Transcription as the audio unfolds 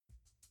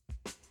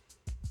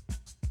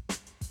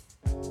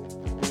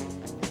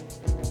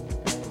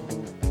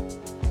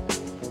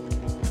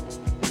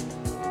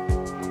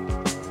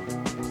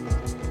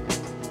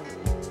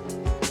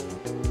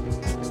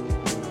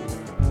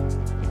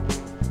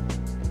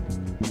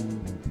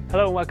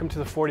Hello and welcome to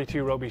the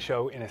 42 Rugby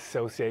Show in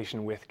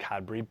association with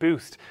Cadbury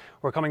Boost.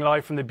 We're coming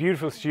live from the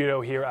beautiful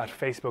studio here at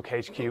Facebook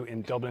HQ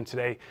in Dublin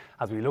today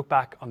as we look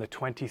back on the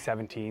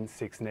 2017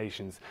 Six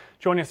Nations.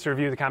 Joining us to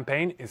review the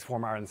campaign is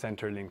former Ireland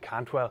centre Lynn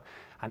Cantwell.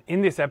 And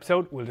in this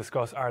episode, we'll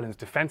discuss Ireland's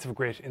defensive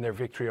grit in their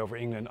victory over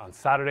England on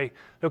Saturday,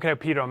 look at how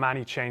Peter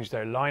O'Mahony changed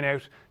their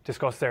line-out,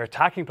 discuss their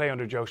attacking play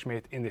under Joe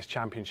Schmidt in this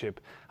championship,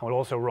 and we'll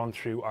also run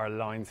through our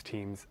Lions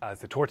teams as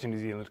the tour team New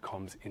Zealand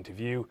comes into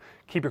view.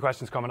 Keep your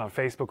questions coming on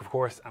Facebook, of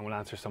course, and we'll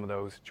answer some of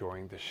those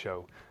during the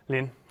show.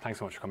 Lynn, thanks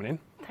so much for coming in.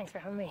 Thanks for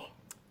having me.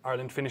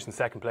 Ireland finished in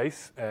second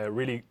place, a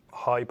really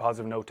high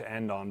positive note to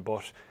end on,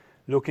 but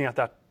looking at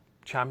that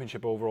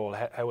championship overall,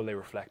 how will they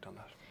reflect on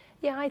that?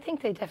 Yeah, I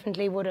think they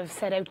definitely would have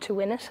set out to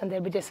win it, and they'll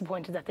be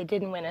disappointed that they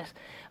didn't win it.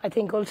 I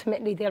think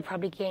ultimately they'll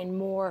probably gain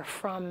more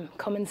from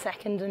coming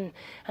second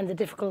and the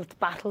difficult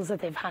battles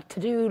that they've had to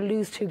do,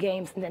 lose two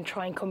games and then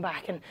try and come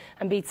back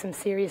and beat some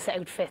serious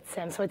outfits.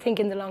 So I think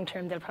in the long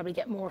term they'll probably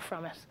get more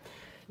from it.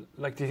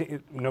 Like, do you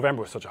think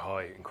November was such a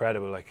high,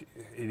 incredible, like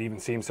it even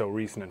seems so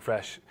recent and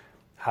fresh.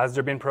 Has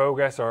there been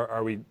progress, or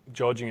are we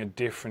judging a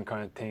different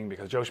kind of thing?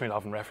 Because Joe Schmidt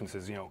often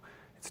references,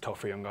 it's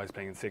tough for young guys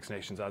playing in Six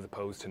Nations as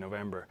opposed to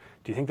November.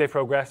 Do you think they've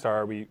progressed, or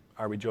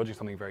are we judging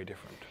something very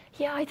different?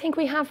 Yeah, I think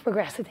we have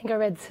progressed. I think I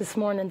read this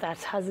morning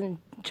that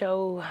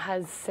Joe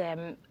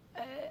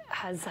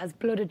has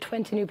blooded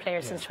 20 new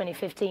players since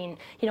 2015.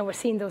 We're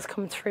seeing those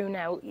come through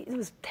now. It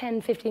was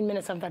 10, 15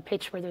 minutes on that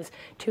pitch where there's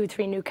 2 or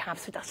 3 new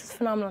caps. So that's just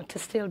phenomenal to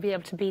still be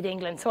able to beat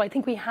England. So I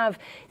think we have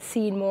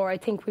seen more. I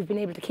think we've been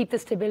able to keep the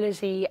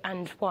stability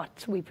and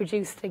what we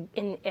produced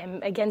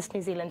against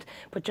New Zealand,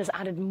 but just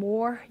added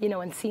more,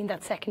 and seen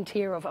that second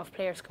tier of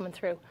players coming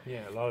through.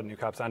 Yeah, a lot of new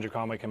caps. Andrew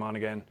Conway came on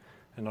again.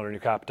 Another new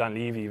cap. Dan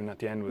Levy, even at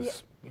the end,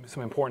 was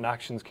some important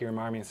actions. Kieran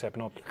Marmion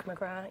stepping up. Luke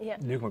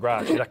McGrath, Luke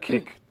McGrath, actually, that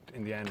kick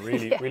in the end,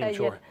 really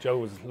mature. Joe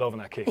was loving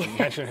that kick. He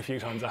mentioned it a few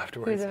times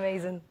afterwards. It was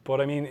amazing. But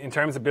I mean, in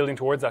terms of building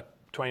towards that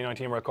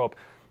 2019 World Cup,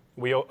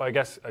 I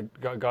guess a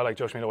guy like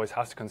Joe Schmidt always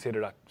has to consider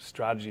that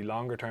strategy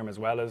longer term as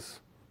well as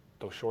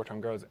those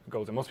short-term goals.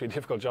 It must be a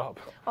difficult job.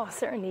 Oh, it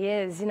certainly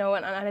is, and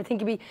I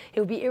think it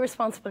would be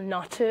irresponsible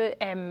not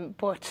to,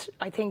 but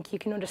I think you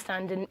can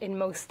understand in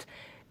most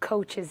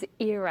coaches'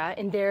 era,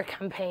 in their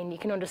campaign, you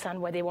can understand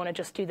why they want to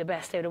just do the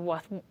best out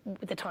of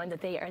the time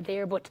that they are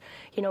there. But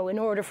in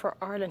order for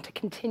Ireland to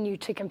continue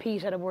to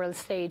compete at a world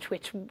stage,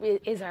 which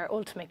is our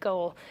ultimate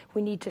goal,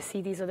 we need to see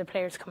these other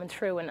players coming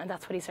through, and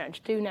that's what he's starting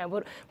to do now.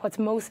 But what's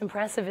most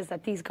impressive is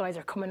that these guys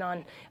are coming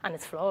on and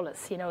it's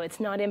flawless. It's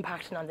not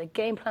impacting on the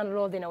game plan at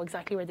all. They know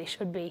exactly where they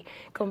should be.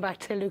 Going back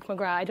to Luke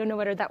McGrath, I don't know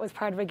whether that was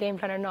part of a game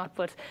plan or not,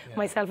 but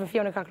myself and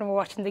Fiona Cochran were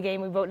watching the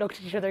game. We both looked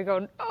at each other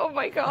going, oh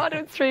my God,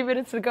 it's 3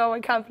 minutes to go. I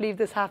can't believe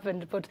this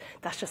happened. But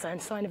that's just a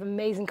sign of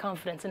amazing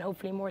confidence and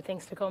hopefully more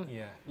things to come.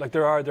 Yeah, like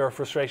there are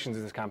frustrations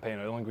in this campaign.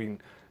 I don't think we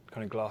can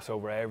kind of gloss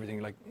over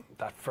everything. Like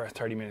that first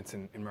 30 minutes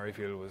in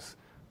Murrayfield was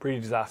pretty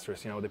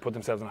disastrous. They put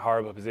themselves in a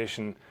horrible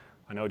position.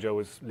 I know Joe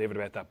was livid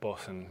about that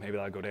bus, and maybe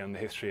that'll go down in the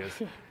history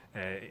as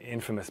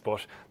infamous,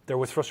 but there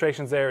was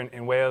frustrations there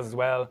in Wales as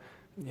well.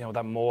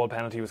 That Maul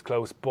penalty was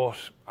close, but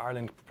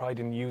Ireland probably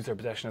didn't use their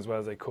possession as well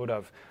as they could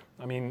have.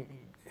 I mean,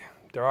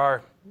 there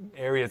are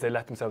areas they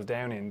let themselves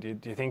down in.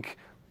 Do you think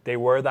they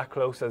were that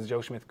close, as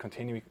Joe Schmidt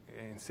continually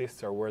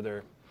insists, or were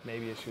there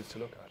maybe issues to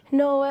look at?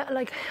 No,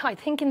 I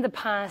think in the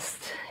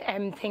past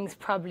things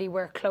probably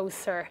were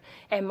closer.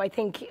 I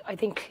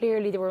think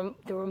clearly there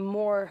were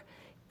more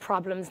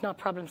problems, not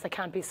problems that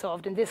can't be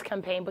solved in this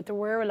campaign, but there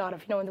were a lot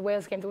of, in the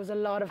Wales game, there was a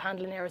lot of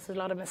handling errors, a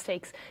lot of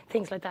mistakes,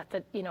 things like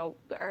that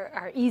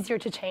are easier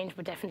to change,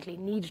 but definitely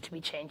need to be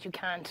changed. You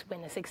can't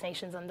win a Six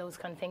Nations on those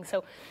kind of things.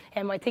 So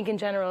I think in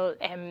general,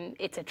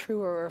 it's a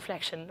truer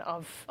reflection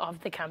of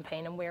the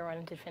campaign and where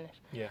Ireland did finish.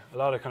 Yeah, a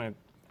lot of kind of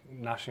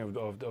gnashing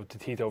of the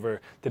teeth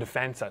over the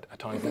defence at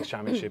times in this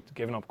championship,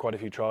 giving up quite a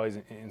few tries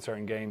in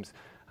certain games.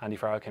 Andy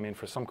Farrell came in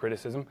for some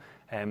criticism.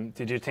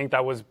 Did you think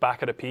that was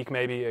back at a peak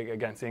maybe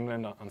against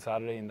England on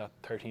Saturday in that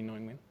 13-9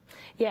 win?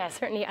 Yeah,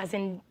 certainly. As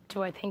in,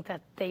 do I think that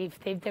they've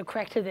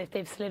corrected it?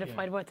 They've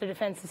solidified what their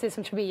defensive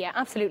system should be? Yeah,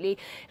 absolutely.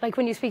 Like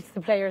when you speak to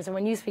the players, or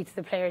when you speak to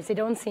the players, they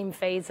don't seem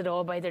fazed at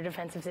all by their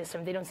defensive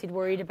system. They don't seem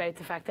worried about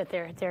the fact that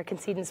they're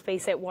conceding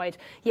space out wide.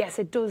 Yes,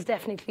 it does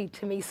definitely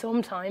to me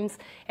sometimes,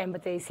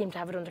 but they seem to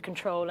have it under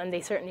control, and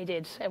they certainly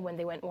did when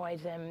they went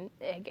wide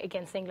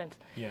against England.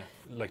 Yeah,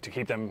 like to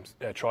keep them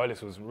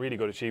trialless was really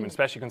good achievement,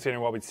 especially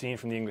considering what we'd seen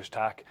from the English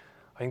attack.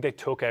 I think they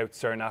took out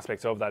certain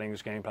aspects of that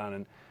English game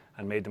plan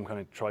and made them kind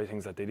of try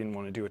things that they didn't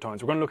want to do at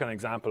times. We're going to look at an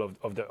example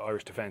of the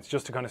Irish defence,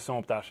 just to kind of sum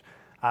up that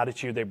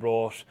attitude they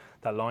brought,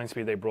 that line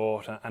speed they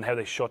brought, and how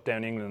they shut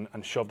down England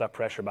and shoved that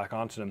pressure back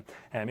onto them.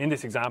 In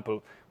this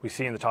example, we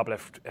see in the top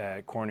left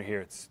corner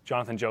here, it's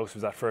Jonathan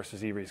Joseph's that first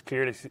receiver. He's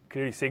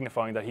clearly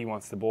signifying that he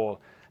wants the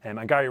ball.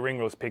 And Gary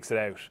Ringrose picks it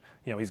out.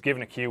 He's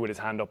given a cue with his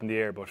hand up in the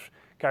air, but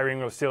Gary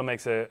Ringrose still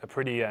makes a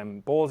pretty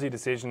ballsy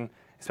decision,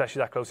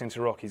 especially that close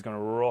into ruck. He's going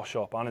to rush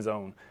up on his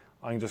own.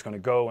 I'm just going to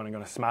go and I'm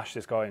going to smash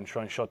this guy and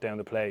try and shut down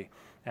the play.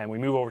 And we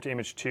move over to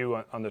image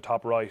 2 on the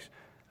top right,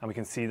 and we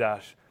can see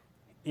that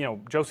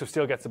Joseph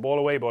still gets the ball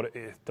away, but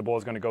the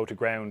ball's going to go to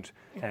ground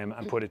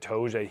and put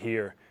Itoje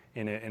here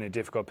in a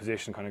difficult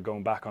position, kind of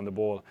going back on the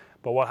ball.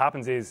 But what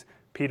happens is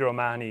Peter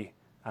O'Mahony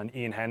and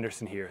Ian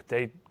Henderson here,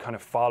 they kind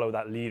of follow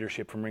that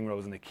leadership from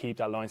Ringrose and they keep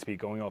that line speed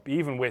going up,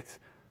 even with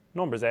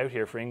numbers out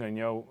here for England.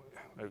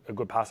 A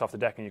good pass off the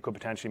deck and you could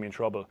potentially be in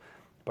trouble.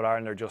 But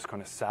Ireland are just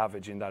kind of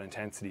savage in that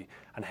intensity,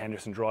 and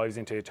Henderson drives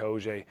into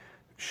Itoje,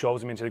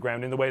 shoves him into the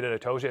ground in the way that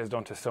Itoje has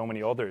done to so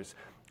many others.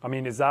 I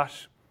mean, is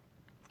that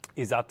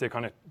the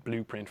kind of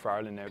blueprint for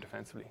Ireland now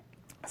defensively?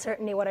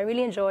 Certainly, what I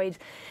really enjoyed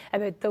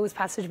about those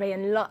passages play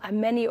and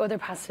many other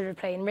passages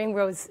play, and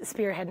Ringrose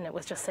spearheading it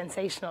was just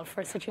sensational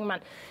for such a young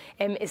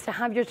man, is to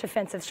have your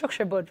defensive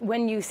structure, but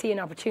when you see an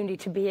opportunity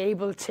to be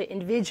able to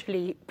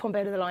individually pump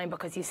out of the line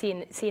because you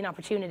see an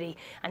opportunity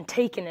and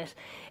taking it,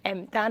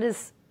 that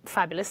is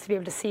fabulous to be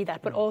able to see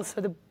that, but also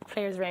the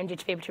players around you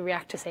to be able to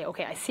react to say,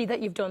 okay, I see that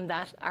you've done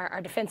that,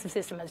 our defensive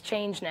system has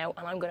changed now,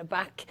 and I'm going to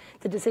back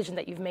the decision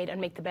that you've made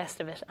and make the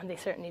best of it, and they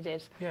certainly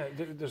did. Yeah,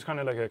 there's kind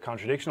of like a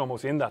contradiction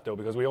almost in that though,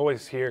 because we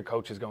always hear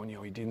coaches going,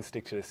 he didn't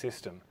stick to the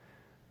system,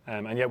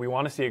 and yet we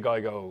want to see a guy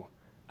go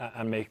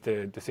and make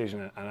the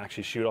decision and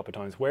actually shoot up at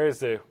times.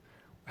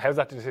 How's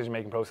that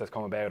decision-making process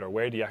come about, or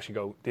where do you actually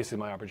go, this is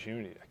my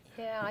opportunity?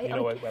 Yeah,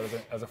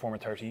 as a former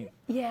 13.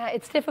 Yeah,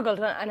 it's difficult,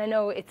 and I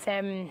know it's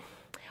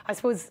I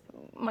suppose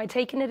my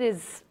take on it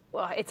is,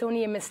 it's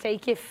only a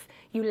mistake if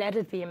you let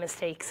it be a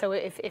mistake. So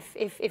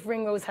if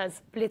Ringrose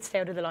has blitzed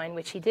out of the line,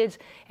 which he did,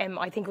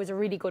 I think it was a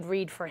really good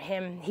read for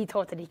him. He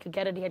thought that he could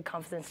get it. He had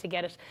confidence to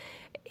get it.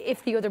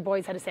 If the other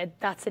boys had said,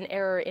 that's an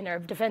error in our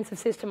defensive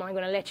system, I'm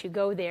going to let you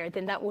go there,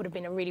 then that would have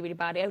been a really, really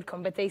bad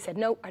outcome. But they said,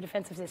 no, our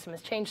defensive system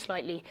has changed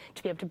slightly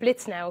to be able to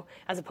blitz now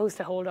as opposed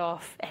to hold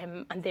off,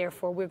 and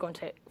therefore we're going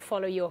to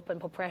follow you up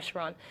and put pressure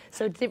on.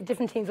 So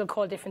different teams will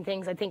call different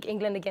things. I think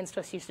England against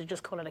us used to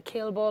just call it a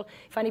kill ball.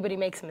 If anybody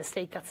makes a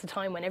mistake, that's the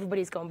time when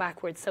everybody's going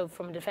backwards. So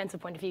from a defensive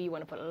point of view, you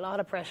want to put a lot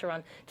of pressure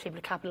on to be able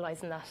to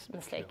capitalise on that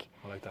mistake.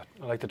 Yeah, I like that.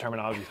 I like the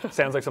terminology.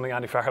 Sounds like something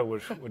Andy Farrell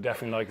would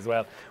definitely like as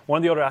well. One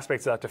of the other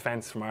aspects of that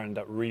defence from Ireland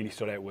that really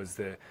stood out was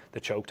the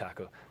choke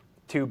tackle.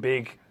 Two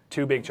big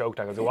choke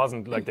tackles. It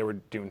wasn't like they were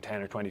doing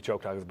 10 or 20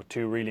 choke tackles, but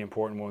two really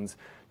important ones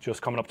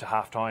just coming up to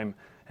half-time,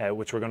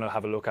 which we're going to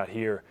have a look at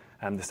here.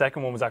 The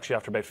second one was actually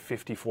after about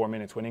 54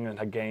 minutes when England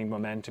had gained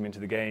momentum into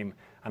the game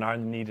and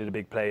Ireland needed a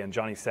big play, and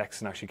Johnny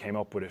Sexton actually came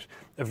up with it.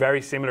 A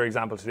very similar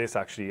example to this,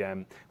 actually.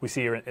 We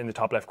see here in the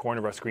top left corner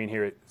of our screen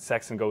here,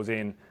 Sexton goes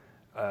in,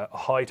 a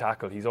high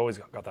tackle. He's always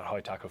got that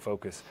high tackle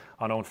focus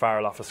on Owen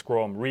Farrell off a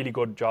scrum. Really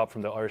good job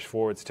from the Irish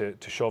forwards to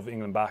shove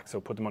England back, so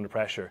put them under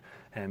pressure.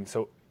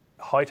 So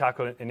high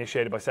tackle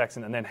initiated by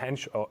Sexton, and then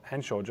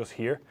Henshaw just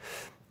here.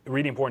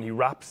 Really important, he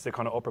wraps the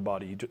kind of upper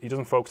body. He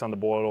doesn't focus on the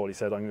ball at all. He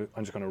said, I'm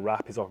just going to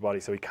wrap his upper body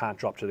so he can't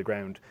drop to the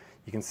ground.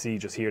 You can see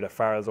just here that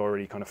Farrell's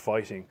already kind of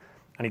fighting.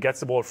 And he gets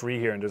the ball free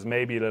here, and there's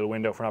maybe a little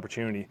window for an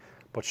opportunity.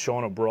 But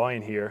Sean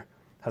O'Brien here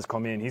has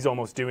come in. He's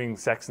almost doing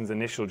Sexton's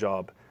initial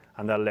job,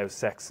 and that allows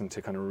Sexton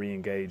to kind of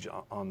re-engage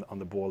on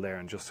the ball there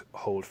and just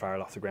hold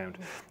Farrell off the ground.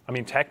 I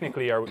mean,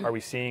 technically, are we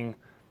seeing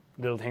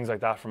little things like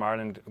that from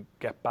Ireland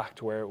get back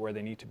to where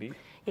they need to be?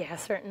 Yeah,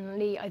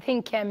 certainly. I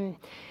think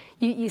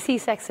you see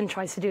Sexton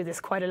tries to do this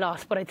quite a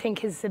lot, but I think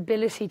his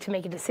ability to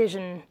make a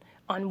decision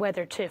on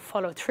whether to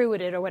follow through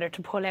with it or whether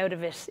to pull out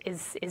of it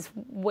is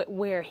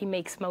where he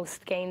makes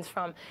most gains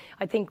from.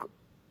 I think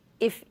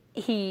if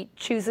he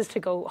chooses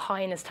to go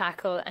high in his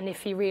tackle, and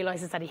if he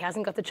realises that he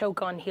hasn't got the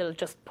choke on, he'll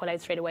just pull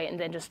out straight away and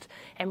then just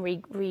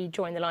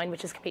rejoin the line,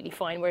 which is completely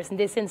fine. Whereas in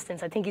this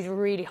instance, I think he's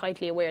really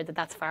highly aware that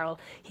that's Farrell.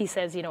 He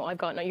says, I've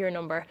got your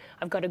number,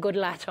 I've got a good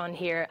latch on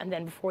here, and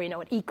then before you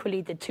know it,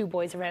 equally the two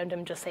boys around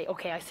him just say,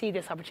 okay, I see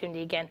this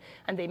opportunity again,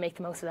 and they make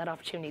the most of that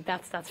opportunity.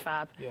 That's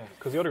fab. Yeah,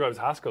 because the other guy was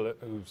Haskell,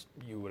 who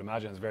you would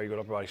imagine has very good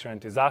upper body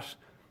strength. Is that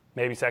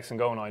maybe Sexton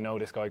going, I know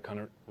this guy kind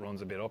of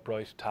runs a bit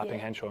upright, tapping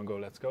Henshaw and go,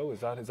 let's go? Is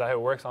that how it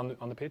works on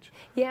the pitch?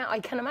 Yeah, I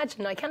can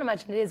imagine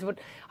it is, but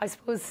I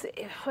suppose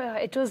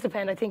it does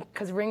depend, I think,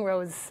 because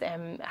Ringrose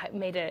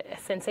made a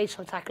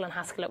sensational tackle on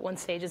Haskell at one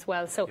stage as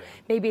well, so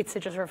maybe it's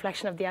just a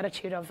reflection of the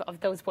attitude of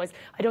those boys.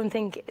 I don't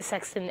think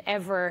Sexton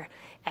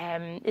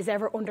is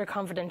ever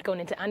underconfident going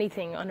into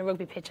anything on a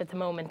rugby pitch at the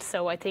moment,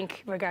 so I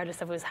think regardless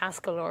if it was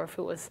Haskell or if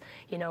it was,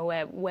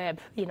 Webb,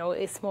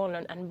 is small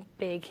and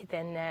big,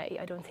 then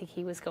I don't think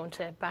he was going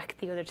to back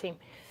the other team.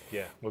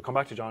 Yeah, we'll come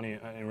back to Johnny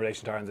in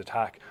relation to Ireland's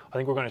attack. I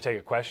think we're going to take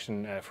a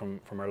question from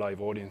our live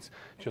audience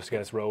just to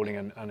get us rolling,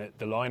 and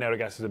the line out, I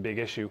guess, is a big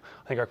issue.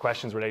 I think our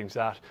question's relating to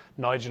that.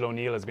 Nigel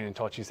O'Neill has been in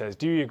touch. He says,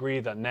 do you agree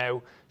that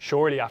now,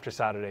 surely after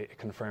Saturday, it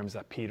confirms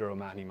that Peter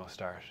O'Mahony must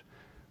start?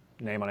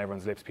 Name on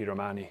everyone's lips, Peter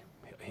O'Mahony.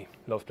 He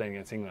loves playing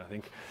against England, I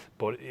think.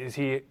 But has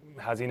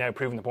he now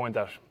proven the point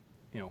that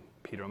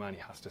Peter O'Mahony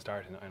has to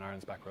start in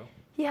Ireland's back row?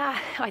 Yeah,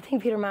 I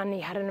think Peter O'Mahony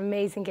had an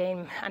amazing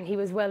game and he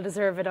was well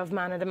deserved of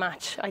man of the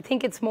match. I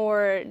think it's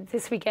more,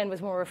 this weekend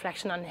was more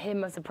reflection on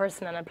him as a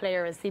person and a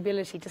player, as the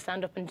ability to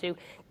stand up and do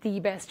the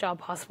best job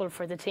possible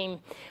for the team.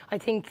 I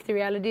think the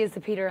reality is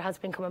that Peter has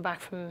been coming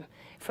back from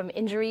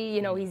injury.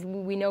 You know,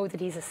 we know that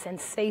he's a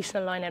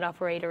sensational line-out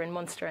operator in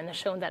Munster and has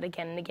shown that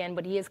again and again,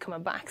 but he is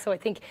coming back. So I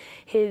think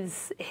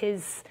his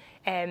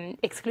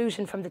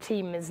exclusion from the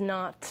team is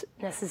not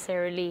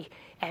necessarily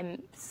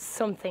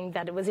something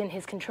that it was in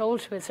his control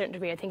to a certain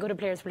degree. I think other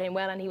players were playing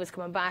well and he was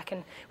coming back,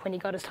 and when he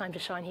got his time to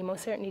shine, he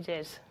most certainly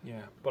did.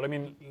 Yeah, but I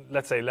mean,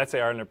 let's say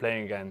Ireland are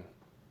playing again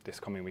this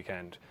coming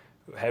weekend.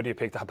 How do you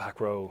pick that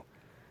back row?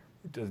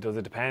 Does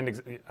it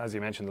depend, as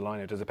you mentioned, the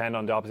line-out, does it depend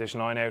on the opposition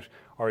line-out,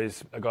 or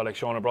is a guy like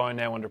Sean O'Brien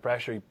now under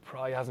pressure? He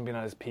probably hasn't been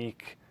at his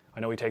peak.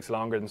 I know he takes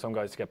longer than some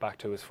guys to get back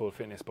to his full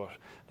fitness, but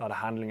a lot of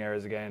handling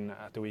errors again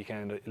at the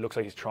weekend. It looks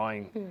like he's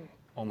trying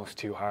almost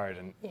too hard,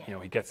 and you know,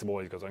 he gets the ball,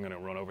 he goes, I'm going to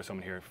run over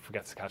someone here,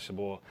 forgets to catch the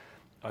ball.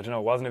 I don't know,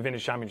 it wasn't a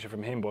vintage championship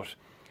from him, but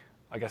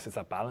I guess it's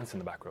that balance in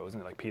the back row, isn't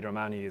it? Like Peter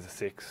O'Mahony is a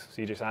 6,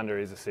 CJ Stander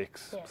is a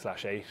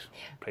 6/8,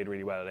 played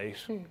really well at 8.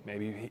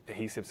 Maybe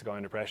he sips the guy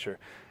under pressure.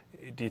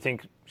 Do you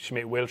think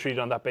Schmidt will treat it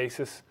on that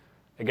basis?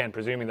 Again,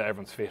 presuming that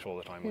everyone's fit all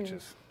the time, which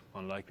is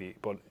unlikely.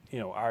 But, you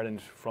know,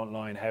 Ireland front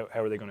line, how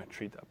are they going to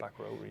treat that back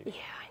row, really?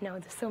 Yeah, I know,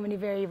 there's so many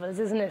variables,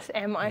 isn't it?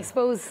 I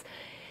suppose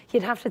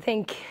you'd have to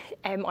think,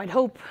 I'd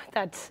hope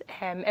that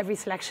every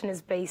selection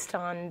is based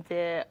on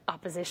the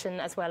opposition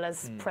as well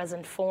as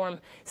present form.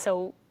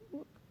 So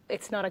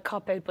it's not a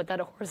cop-out, but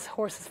that a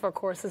horses for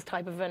courses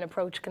type of an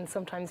approach can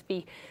sometimes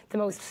be the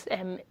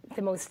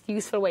most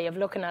useful way of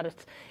looking at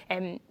it.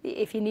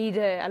 If you need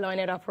a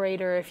line-out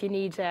operator, if you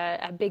need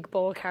a big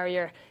ball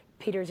carrier,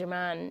 Peter's your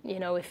man. You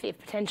know, if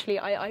potentially,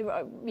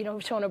 you know,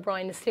 Sean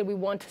O'Brien is still, we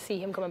want to see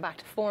him coming back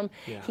to form.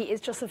 Yeah. He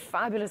is just a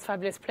fabulous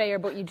player,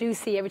 but you do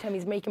see every time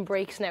he's making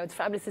breaks now, it's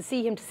fabulous to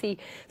see him, to see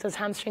those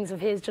hamstrings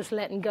of his just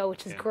letting go,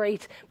 which is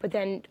great. But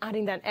then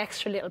adding that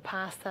extra little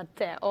pass, that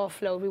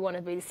offload, we want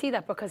to be able to see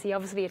that, because he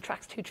obviously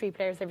attracts 2-3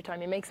 players every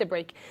time he makes a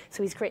break.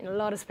 So he's creating a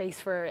lot of space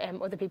for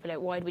other people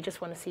out wide. We just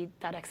want to see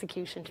that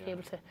execution to be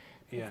able to.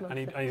 Yeah, and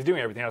he's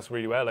doing everything else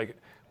really well. Like,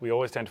 we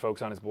always tend to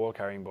focus on his ball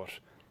carrying,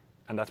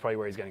 and that's probably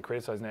where he's getting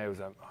criticised now, is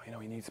that, you know,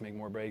 he needs to make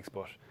more breaks,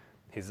 but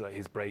his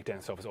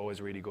breakdown stuff is always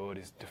really good.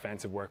 His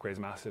defensive work rate is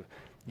massive.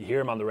 You hear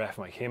him on the ref,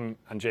 like him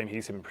and James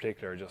Heaslip in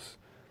particular, are just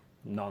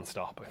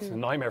non-stop. It's a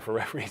nightmare for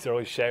referees. They're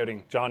always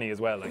shouting. Johnny as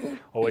well, like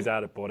always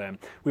at it. But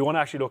we want to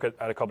actually look at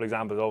a couple of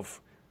examples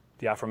of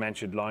the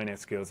aforementioned line-out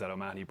skills that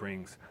O'Mahony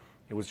brings.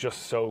 It was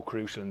just so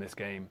crucial in this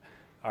game.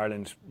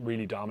 Ireland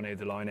really dominated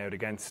the line-out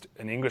against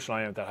an English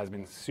line-out that has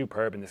been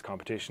superb in this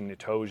competition.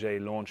 Itoje,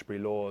 Launchbury,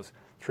 Laws,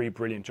 3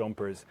 brilliant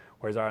jumpers,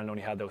 whereas Ireland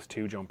only had those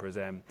 2 jumpers.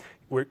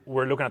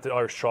 We're looking at the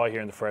Irish try here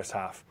in the first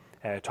half.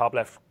 Top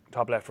left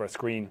for a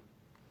screen.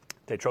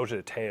 They throw to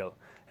the tail.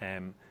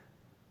 A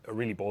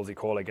really ballsy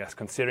call, I guess,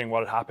 considering what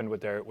had happened with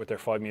their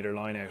 5-metre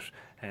line-out.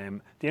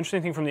 The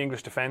interesting thing from the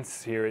English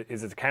defence here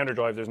is that the counter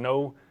drive, there's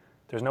no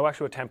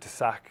actual attempt to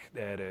sack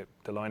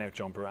the line-out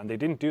jumper, and they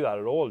didn't do that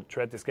at all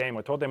throughout this game.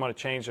 I thought they might have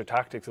changed their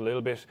tactics a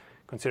little bit,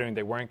 considering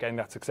they weren't getting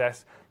that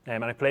success.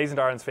 And it plays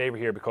into Ireland's favour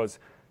here, because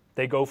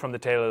they go from the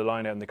tail of the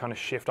line-out and they kind of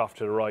shift off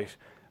to the right,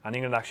 and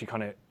England actually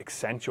kind of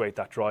accentuate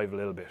that drive a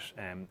little bit.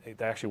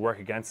 They actually work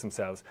against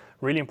themselves.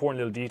 Really important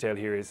little detail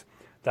here is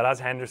that as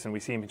Henderson, we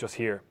see him just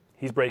here,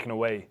 he's breaking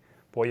away.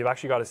 Boy, you've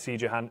actually got a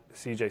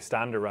CJ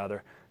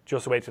Stander,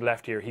 just away to the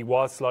left here. He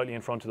was slightly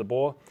in front of the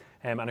ball.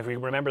 And if we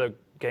remember the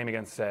game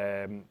against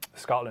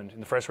Scotland in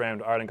the first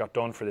round, Ireland got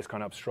done for this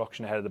kind of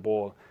obstruction ahead of the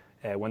ball.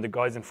 When the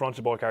guys in front of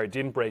the ball carrier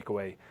didn't break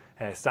away.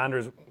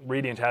 Stander's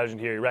really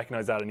intelligent here. He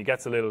recognised that, and he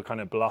gets a little kind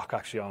of block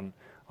actually on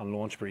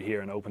Launchbury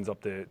here and opens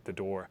up the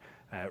door.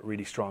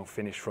 Really strong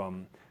finish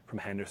from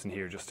Henderson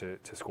here just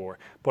to score.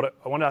 But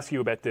I want to ask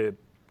you about the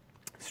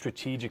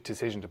strategic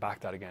decision to back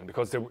that again,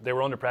 because they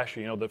were under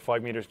pressure. You know, the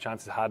 5 metres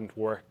chances hadn't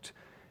worked.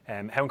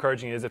 How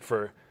encouraging is it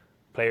for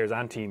players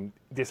and team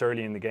this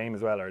early in the game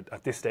as well, or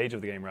at this stage of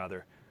the game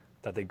rather,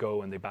 that they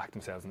go and they back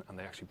themselves and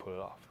they actually pull it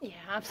off? Yeah,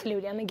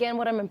 absolutely. And again,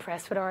 what I'm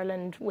impressed with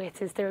Ireland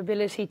with is their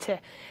ability to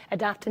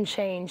adapt and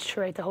change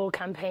throughout the whole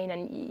campaign.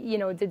 And, you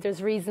know,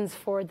 there's reasons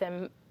for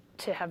them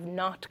to have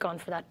not gone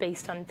for that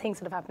based on things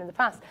that have happened in the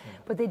past. Yeah.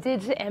 But they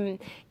did,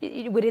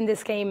 within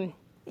this game,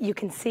 you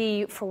can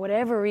see, for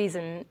whatever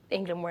reason,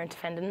 England weren't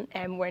defending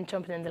and weren't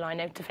jumping in the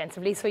line out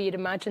defensively. So you'd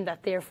imagine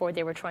that, therefore,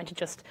 they were trying to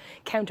just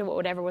counter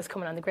whatever was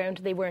coming on the ground.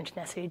 They weren't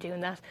necessarily doing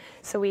that.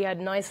 So we had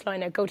a nice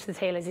line out, go to the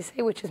tail, as you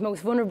say, which is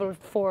most vulnerable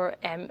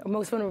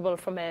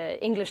from an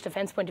English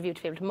defence point of view,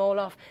 to be able to maul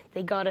off.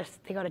 They got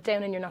it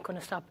down, and you're not going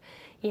to stop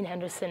Ian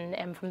Henderson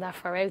from that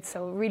far out.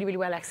 So really, really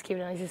well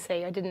executed. And as you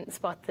say, I didn't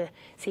spot the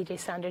CJ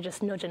Stander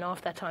just nudging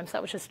off that time. So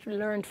that was just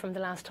learned from the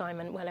last time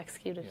and well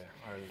executed.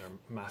 Yeah, Ireland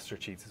are master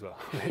cheats as well.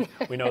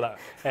 We know that.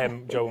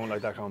 Joe won't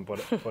like that comment,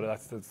 but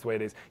that's the way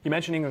it is. You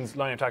mentioned England's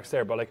line attacks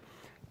there, but like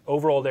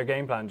overall their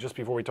game plan, just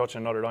before we touch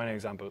on another line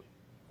example,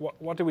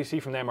 what did we see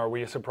from them? Are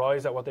we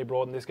surprised at what they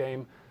brought in this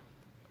game?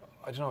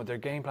 I don't know, their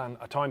game plan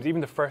at times,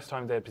 even the first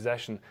time they had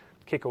possession,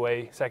 kick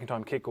away, second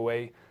time kick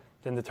away,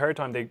 then the third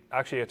time they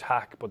actually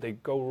attack, but they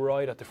go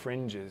right at the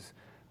fringes,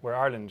 where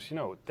Ireland, you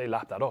know, they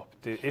lap that up.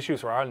 The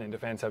issues for Ireland in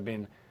defence have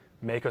been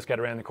make us get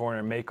around the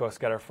corner, make us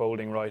get our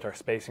folding right, our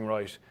spacing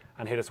right,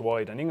 and hit us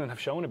wide. And England have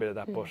shown a bit of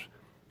that, but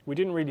we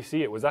didn't really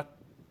see it. Was that,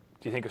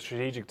 do you think, a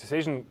strategic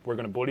decision? We're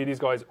going to bully these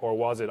guys, or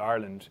was it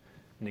Ireland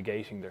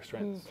negating their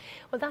strengths?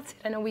 Well, that's it.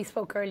 I know we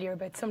spoke earlier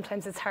about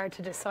sometimes it's hard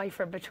to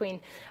decipher between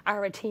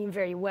are a team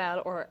very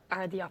well or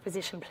are the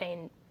opposition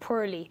playing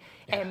poorly.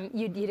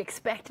 You'd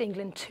expect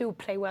England to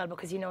play well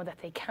because you know that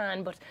they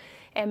can, but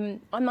I'm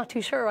not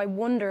too sure. I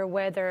wonder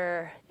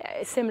whether,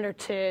 similar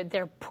to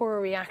their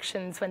poor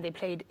reactions when they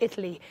played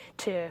Italy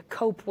to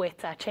cope with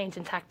that change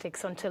in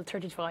tactics until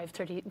 30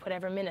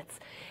 whatever minutes,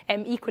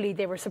 equally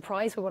they were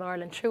surprised with what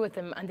Ireland threw at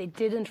them and they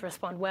didn't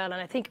respond well.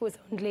 And I think it was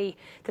only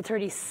the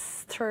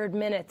 33rd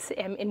minute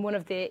in one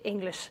of the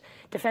English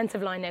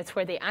defensive lineouts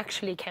where they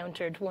actually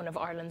countered one of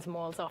Ireland's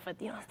mauls off it.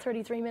 You know,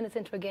 33 minutes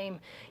into a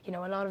game, you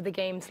know, a lot of the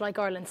games, like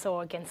Ireland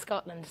saw against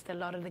Scotland, a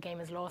lot of the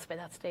game is lost by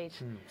that stage.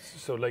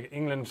 So, like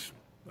England,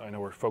 I know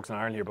we're focusing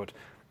on Ireland here, but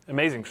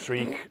amazing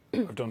streak.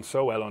 Have done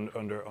so well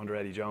under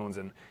Eddie Jones,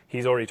 and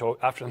he's already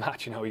talked after the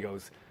match. You know, he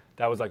goes,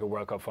 "That was like a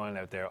World Cup final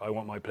out there. I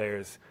want my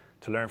players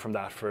to learn from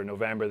that for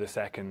November the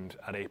 2nd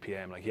at 8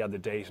 p.m." Like he had the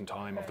date and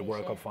time of the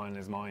World Cup final in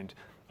his mind.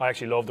 I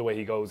actually love the way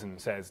he goes and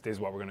says, "This is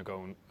what we're going to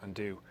go and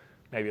do."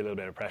 Maybe a little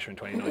bit of pressure in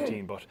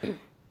 2019, but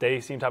they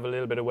seem to have a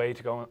little bit of way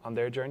to go on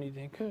their journey.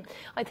 Do you think?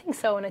 I think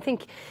so, and I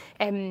think.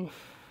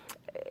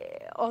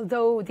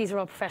 Although these are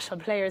all professional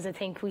players, I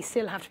think we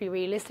still have to be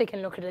realistic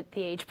and look at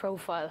the age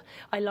profile.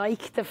 I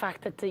like the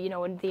fact that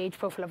the age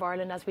profile of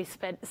Ireland, as we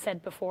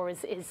said before,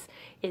 is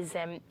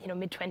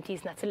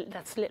mid-20s, and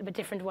that's a little bit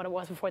different to what it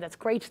was before. That's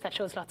great. That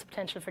shows lots of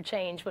potential for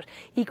change. But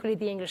equally,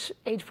 the English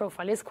age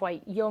profile is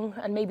quite young,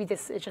 and maybe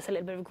this is just a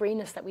little bit of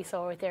greenness that we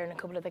saw right there in a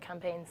couple of the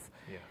campaigns.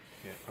 Yeah.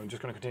 I'm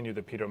just going to continue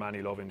the Peter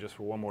O'Mahony loving just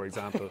for one more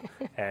example.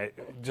 A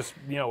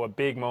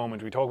big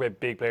moment. We talk about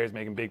big players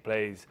making big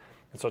plays.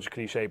 It's such a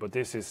cliche, but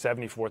this is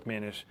 74th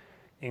minute.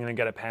 England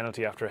get a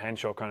penalty after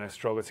Henshaw kind of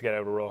struggles to get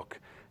out of ruck.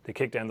 They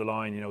kick down the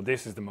line. You know,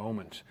 this is the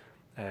moment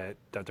that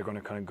they're going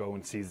to kind of go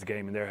and seize the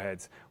game in their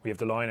heads. We have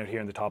the line out here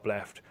in the top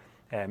left.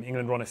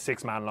 England run a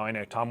 6-man line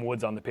out. Tom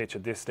Wood's on the pitch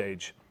at this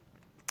stage,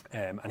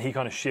 and he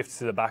kind of shifts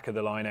to the back of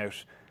the line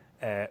out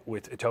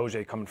with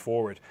Itoje coming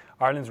forward.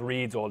 Ireland's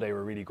reads all day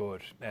were really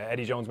good.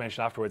 Eddie Jones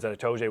mentioned afterwards that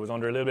Itoje was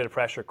under a little bit of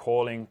pressure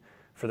calling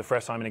for the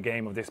first time in a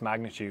game of this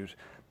magnitude.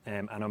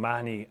 And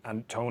O'Mahony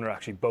and Toner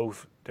actually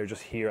both, they're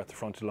just here at the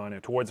front of the line,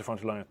 towards the front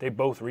of the line. They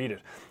both read it.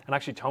 And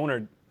actually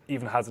Toner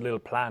even has a little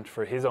plant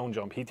for his own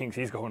jump. He thinks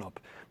he's going up.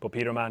 But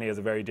Peter O'Mahony has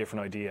a very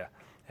different idea.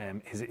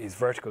 His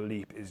vertical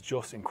leap is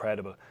just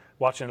incredible.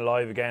 Watching it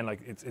live again, like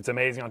it's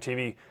amazing on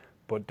TV,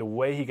 but the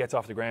way he gets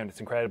off the ground,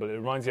 it's incredible. It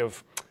reminds you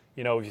of,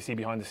 you know, if you see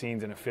behind the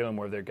scenes in a film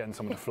where they're getting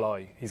someone to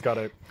fly, he's got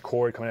a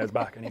cord coming out his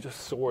back and he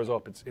just soars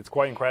up. It's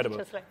quite incredible.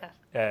 Just like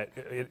that.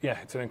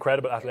 It's an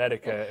incredible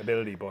athletic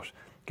ability, but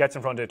gets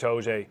in front of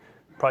Itoje,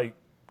 probably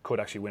could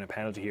actually win a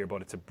penalty here,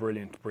 but it's a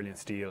brilliant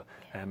steal.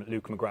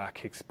 Luke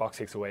McGrath box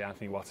kicks away,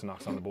 Anthony Watson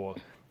knocks on the ball,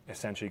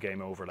 essentially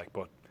game over.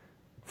 But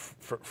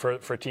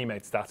for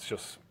teammates, that's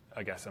just,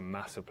 I guess, a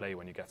massive play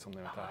when you get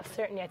something like that.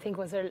 Certainly, I think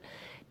was there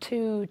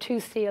two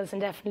steals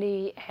and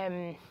definitely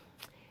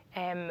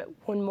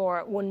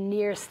one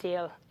near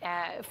steal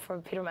for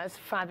Peter O'Mahony.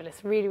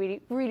 Fabulous,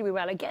 really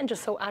well. Again,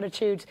 just so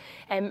attitude.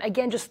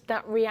 Again, just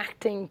that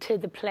reacting to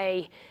the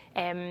play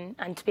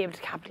and to be able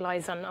to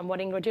capitalise on what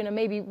England were doing. And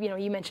maybe,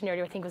 you mentioned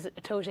earlier, I think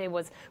Itoje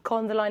was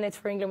calling the lineouts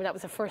for England, but that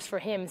was a first for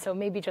him. So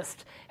maybe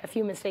just a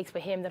few mistakes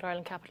by him that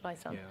Ireland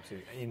capitalised on. Yeah,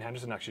 absolutely. Ian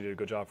Henderson actually did a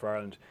good job for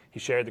Ireland. He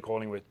shared the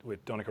calling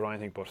with Donnacha Ryan, I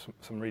think, but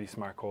some really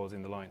smart calls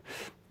in the line.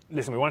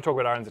 Listen, we want to talk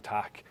about Ireland's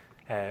attack.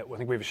 I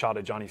think we have a shot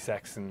at Johnny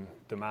Sexton,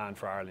 the man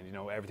for Ireland.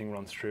 Everything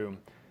runs through him.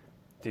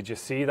 Did you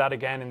see that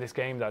again in this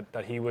game,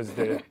 that he was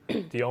the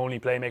only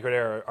playmaker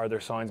there, or are there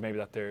signs maybe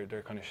that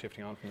they're kind of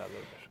shifting on from that a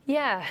little bit?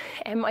 Yeah,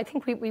 I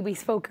think we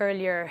spoke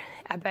earlier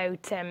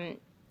about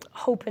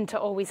hoping to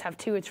always have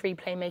 2 or 3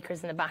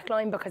 playmakers in the back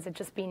line because it's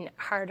just been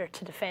harder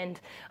to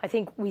defend. I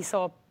think we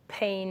saw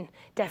Payne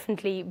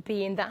definitely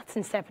being that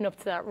and stepping up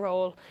to that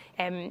role.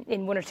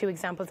 In 1 or 2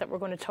 examples that we're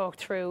going to talk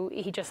through,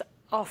 he just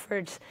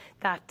offered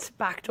that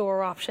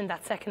backdoor option,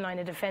 that second line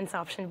of defence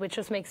option, which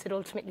just makes it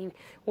ultimately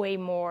way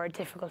more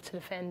difficult to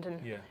defend. And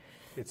yeah,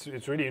 it's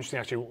really interesting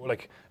actually.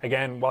 Like,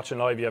 again, watching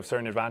live, you have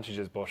certain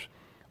advantages, but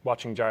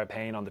watching Jarrod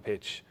Payne on the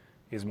pitch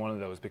is one of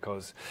those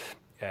because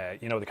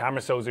the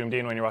camera's so zoomed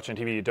in when you're watching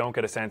TV, you don't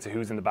get a sense of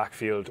who's in the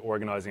backfield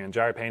organising. And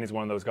Jarrod Payne is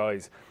one of those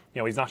guys.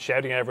 He's not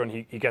shouting at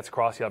everyone. He gets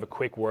across. He'll have a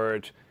quick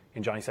word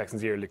in Johnny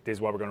Sexton's ear, like, this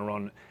is what we're going to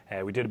run.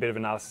 We did a bit of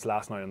analysis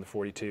last night on the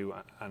 42,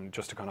 and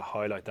just to kind of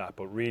highlight that,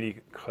 but really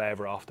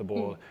clever off the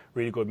ball,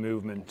 really good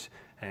movement,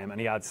 and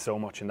he adds so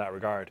much in that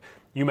regard.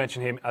 You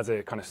mentioned him as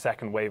a kind of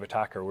second wave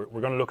attacker.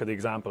 We're going to look at the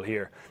example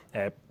here.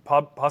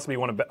 Possibly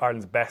one of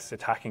Ireland's best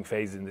attacking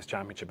phases in this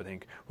championship, I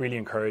think. Really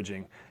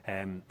encouraging.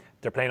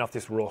 They're playing off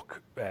this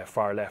ruck,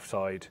 far left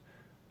side,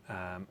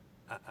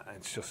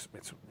 It's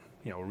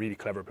a really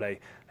clever play.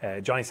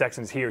 Johnny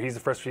Sexton's here. He's the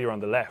first receiver on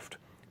the left.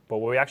 But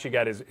what we actually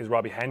get is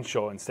Robbie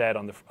Henshaw instead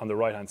on the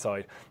right-hand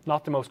side.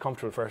 Not the most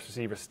comfortable first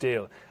receiver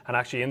still. And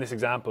actually in this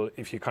example,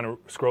 if you kind of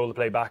scroll the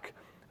play back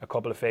a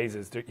couple of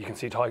phases, you can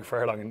see Tadhg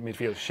Furlong in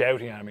midfield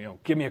shouting at him,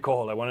 give me a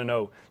call, I want to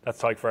know.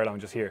 That's Tadhg Furlong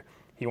just here.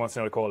 He wants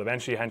to know the call.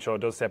 Eventually Henshaw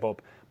does step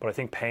up, but I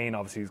think Payne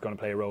obviously is going to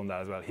play a role in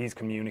that as well. He's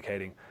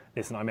communicating,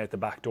 listen, I'm at the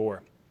back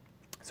door.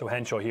 So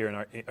Henshaw here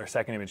in our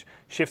second image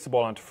shifts the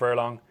ball onto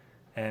Furlong,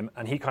 and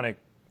he kind of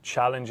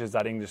challenges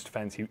that English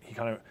defence. He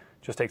kind of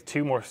just takes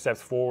 2 more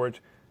steps forward,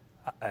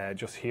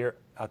 just here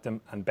at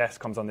them, and Best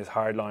comes on this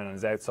hard line on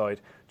his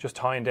outside, just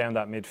tying down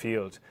that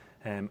midfield.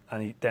 And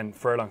then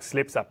Furlong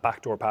slips that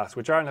backdoor pass,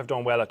 which Ireland have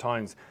done well at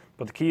times.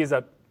 But the key is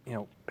that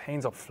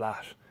Payne's up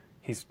flat.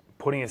 He's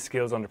putting his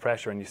skills under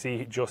pressure, and you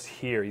see just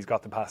here he's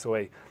got the pass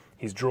away.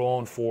 He's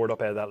drawn forward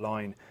up out of that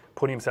line,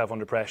 putting himself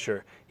under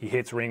pressure. He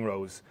hits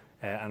ringrows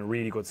and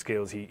really good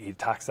skills. He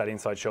attacks that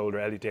inside shoulder.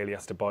 Elliot Daly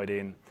has to bite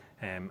in.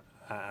 And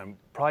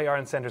probably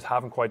Ireland centres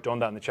haven't quite done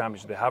that in the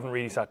Championship. They haven't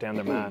really sat down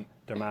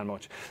their man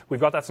much. We've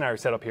got that scenario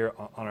set up here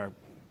on our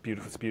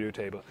beautiful Speedo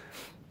table.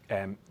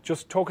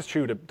 Just talk us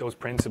through those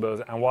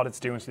principles and what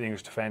it's doing to the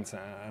English defence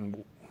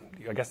and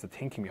I guess the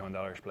thinking behind the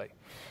Irish play.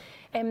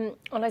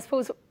 Well, I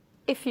suppose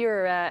if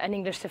you're an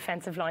English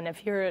defensive line,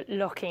 if you're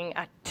looking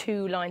at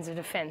 2 lines of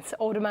defence,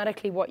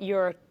 automatically what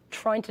you're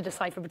trying to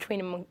decipher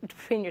between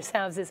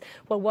yourselves is,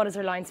 well, what is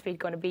our line speed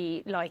going to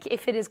be like?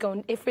 If it's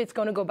going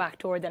to go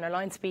backdoor, then our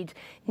line speed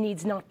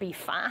needs not be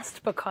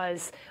fast,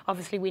 because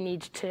obviously we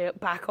need to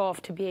back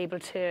off to be able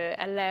to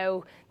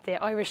allow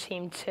the Irish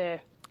team to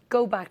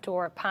go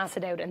backdoor, pass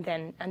it out, and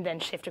then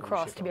shift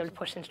across to be able to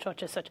push into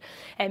touch as such.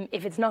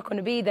 If it's not going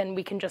to be, then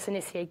we can just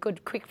initiate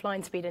good quick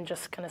line speed and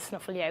just kind of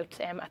snuffle you out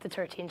at the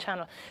 13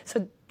 channel.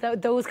 So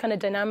those kind of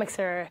dynamics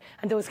are,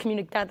 and those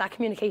that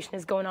communication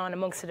is going on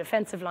amongst the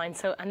defensive line.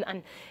 So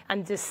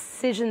and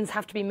decisions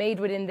have to be made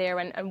within there.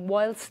 And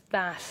whilst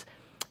that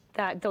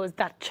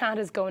chat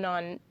is going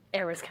on,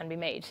 errors can be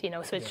made.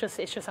 So it's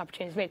just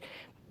opportunities made.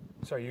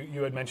 Sorry,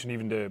 you had mentioned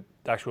even the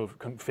actual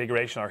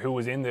configuration or who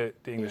was in the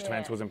English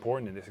defence was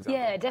important in this example.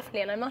 Yeah,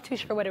 definitely. And I'm not too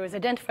sure whether it was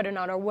identified or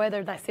not, or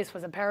whether this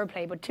was a power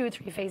play, but 2 or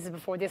 3 phases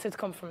before this had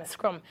come from a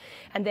scrum.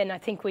 And then I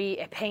think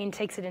Payne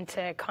takes it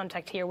into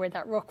contact here where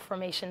that ruck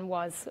formation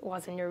was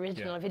in your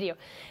original video.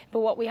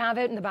 But what we have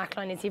out in the back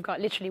line is you've got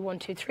literally 1,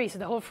 2, 3. So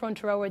the whole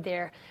front row are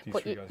there.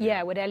 But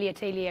with Elliot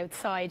Daly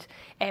outside.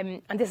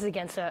 And this is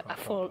against a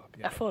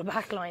full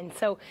back line.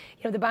 So,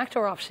 the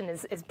backdoor option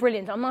is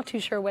brilliant. I'm not too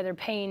sure whether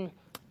Payne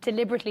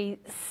deliberately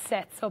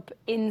sets up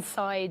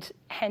inside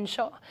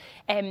Henshaw.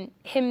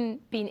 Him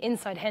being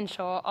inside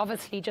Henshaw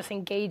obviously just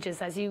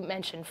engages, as you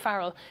mentioned,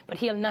 Farrell, but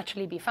he'll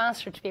naturally be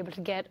faster to be able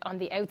to get on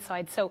the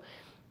outside. So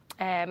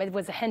it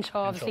was a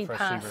Henshaw obviously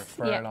past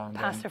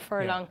to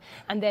Furlong,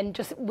 and then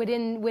just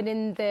within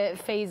the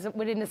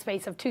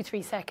space of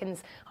 2-3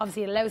 seconds,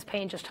 obviously it allows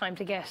Payne just time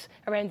to get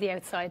around the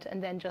outside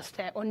and then just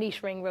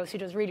unleash Ringrose, who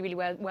does really, really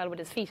well with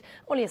his feet.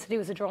 All he has to do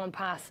is a drawn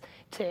pass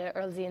to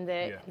Earlsey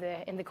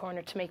in the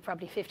corner to make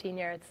probably 15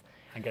 yards.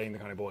 And getting the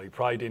kind of ball he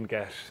probably didn't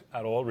get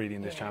at all really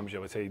in this championship.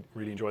 I would say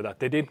really enjoyed that.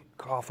 They did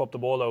cough up the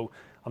ball though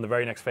on the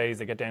very next phase.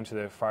 They get down to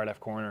the far left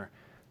corner.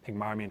 I think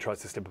Marmion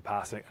tries to slip a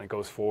pass and it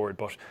goes forward,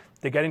 but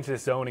they get into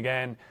this zone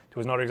again. There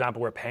was another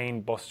example where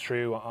Payne busts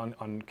through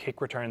on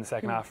kick return in the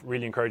second half.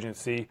 Really encouraging to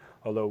see,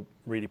 although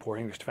really poor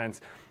English defence.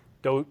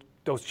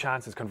 Those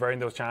chances, converting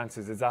those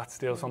chances, is that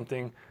still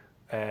something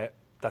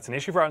that's an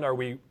issue for Ireland? Or are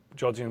we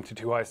judging them to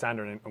too high a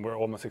standard and we're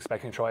almost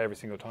expecting to try every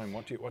single time?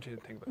 What do you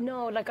think about it?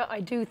 No,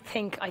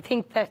 I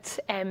think that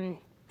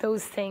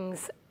those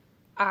things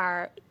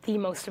are the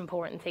most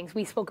important things.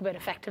 We spoke about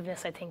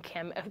effectiveness, I think,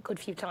 a good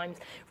few times.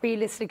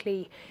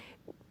 Realistically,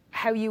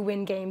 how you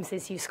win games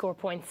is you score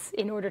points.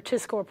 In order to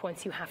score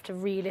points, you have to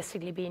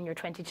realistically be in your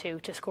 22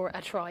 to score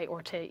a try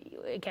or to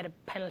get a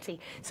penalty.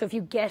 So if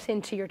you get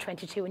into your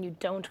 22 and you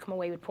don't come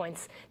away with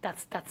points,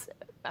 that's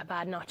a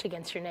bad notch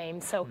against your name.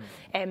 So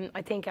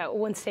I think at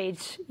one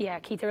stage,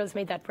 Keith Earls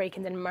made that break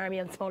and then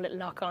Marmion small little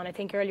knock on. I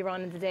think earlier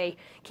on in the day,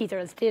 Keith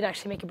Earls did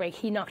actually make a break.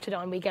 He knocked it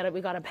on. We got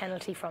a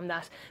penalty from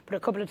that. But a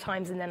couple of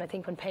times, and then I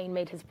think when Payne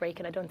made his break,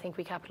 and I don't think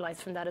we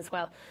capitalised from that as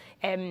well.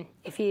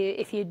 If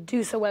you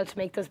do so well to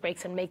make those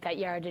breaks and make that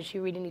yardage,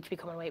 you really need to be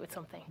coming away with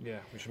something. Yeah,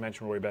 we should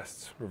mention Rory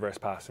Best's reverse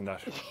pass in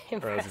that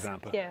Earls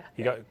example. Yeah.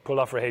 He got pulled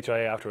off for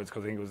HIA afterwards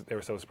because I think they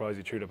were so surprised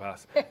he threw the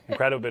pass.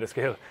 Incredible bit of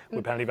skill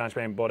with penalty advantage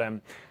Payne. But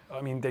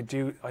I mean, they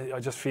do.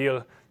 I just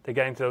feel they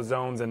get into those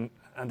zones and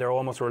they're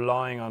almost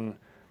relying on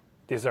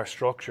this is our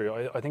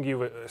structure. I think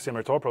you have a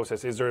similar thought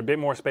process. Is there a bit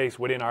more space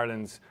within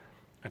Ireland's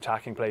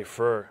attacking play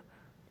for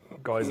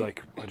guys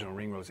like, I don't know,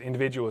 Ringrose,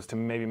 individuals to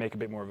maybe make a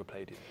bit more of a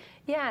play? Do you think?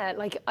 Yeah,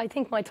 I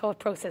think my thought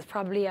process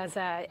probably as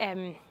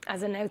an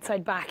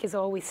outside back is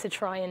always to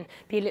try and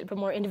be a little bit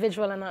more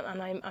individual, and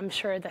I'm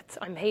sure that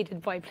I'm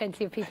hated by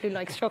plenty of people who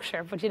like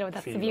structure, but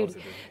that's the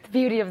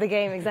beauty of the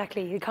game.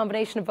 Exactly, the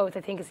combination of both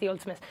I think is the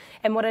ultimate.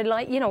 And what I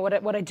like,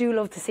 what I do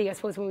love to see, I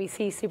suppose, when we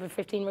see Super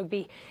 15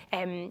 rugby,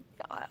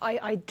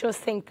 I just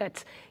think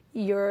that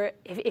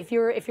if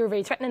you're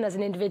very threatening as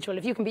an individual,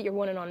 if you can beat your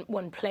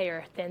one-on-one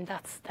player, then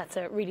that's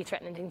a really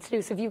threatening thing to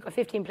do. So if you've got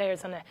 15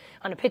 players on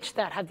a pitch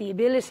that have the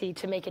ability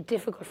to make it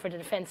difficult for the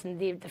defence, and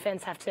the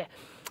defence have to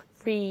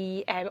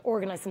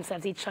organise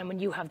themselves each time when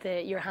you have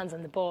your hands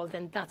on the ball,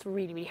 then that's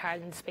really, really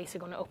hard, and the space are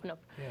going to open up.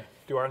 Yeah.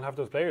 Do Ireland have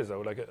those players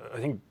though? Like, I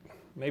think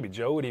maybe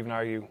Joe would even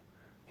argue,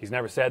 he's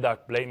never said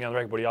that blatantly on the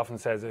record, but he often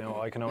says,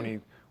 I can only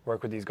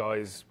work with these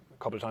guys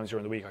a couple of times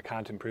during the week. I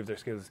can't improve their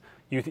skills.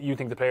 You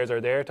think the players are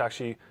there to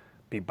actually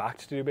be backed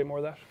to do a bit more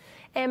of that?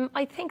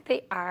 I think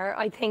they are.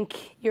 I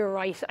think you're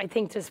right. I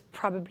think there's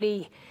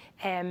probably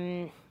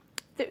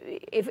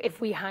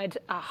if we had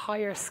a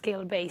higher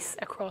skill base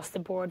across the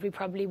board, we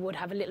probably would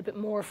have a little bit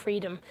more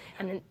freedom,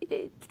 and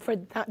for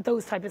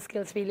those type of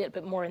skills to be a little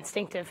bit more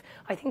instinctive.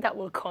 I think that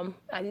will come.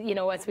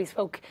 As we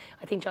spoke,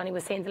 I think Johnny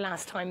was saying the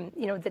last time,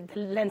 the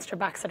Leinster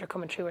backs that are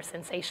coming through are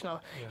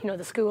sensational.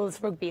 The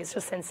schools rugby is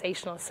just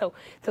sensational. So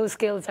those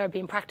skills are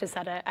being practiced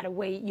at a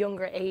way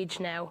younger age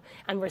now,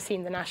 and we're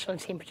seeing the national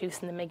team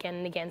producing them again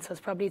and again. So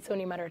it's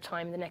only a matter of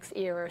time, the next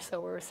year or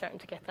so, we're starting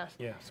to get that.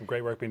 Yeah, some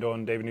great work being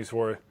done. David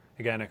Nucifora,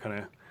 again, a kind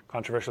of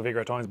controversial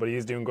figure at times, but he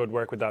is doing good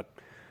work with that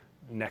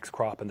next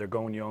crop, and they're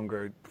going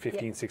younger,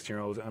 15,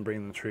 16-year-olds, and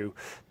bringing them through.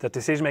 That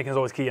decision making is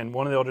always key, and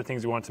one of the other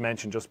things we wanted to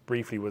mention just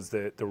briefly was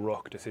the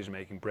ruck decision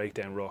making,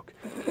 breakdown ruck,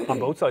 on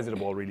both sides of the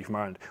ball really from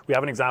Ireland. We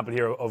have an example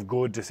here of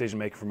good decision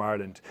making from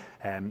Ireland.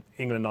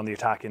 England on the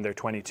attack in their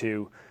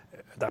 22,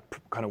 that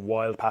kind of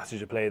wild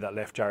passage of play that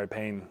left Jared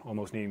Payne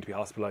almost needing to be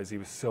hospitalised. He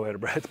was so out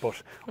of breath,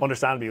 but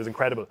understandably, it was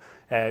incredible.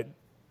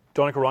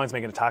 Donnacha Ryan's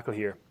making a tackle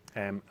here,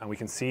 and we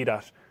can see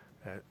that.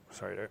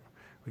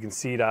 We can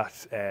see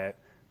that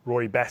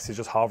Rory Best is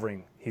just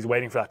hovering. He's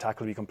waiting for that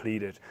tackle to be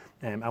completed.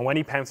 And when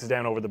he pounces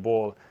down over the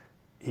ball,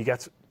 he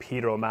gets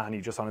Peter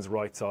O'Mahony just on his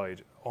right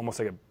side, almost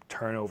like a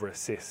turnover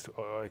assist.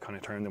 I kind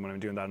of term them when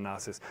I'm doing that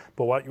analysis.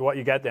 But what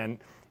you get then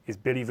is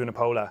Billy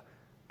Vunipola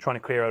trying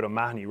to clear out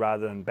O'Mahony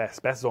rather than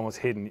Best. Best is almost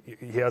hidden.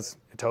 He has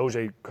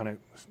Itoje kind of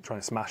trying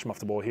to smash him off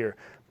the ball here.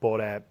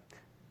 But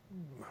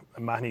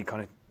O'Mahony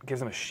kind of gives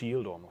him a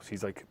shield almost.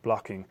 He's like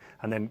blocking.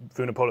 And then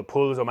Vunipola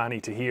pulls O'Mahony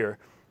to here.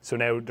 So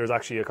now there's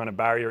actually a kind of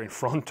barrier in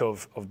front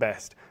of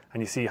Best.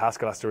 And you see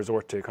Haskell has to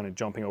resort to kind of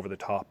jumping over the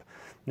top.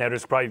 Now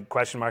there's probably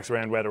question marks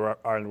around whether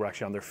Ireland were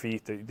actually on their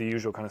feet, the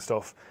usual kind of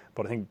stuff.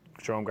 But I think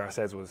Jerome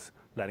Garces was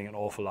letting an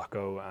awful lot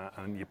go,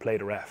 and you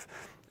played a ref.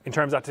 In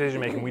terms of that decision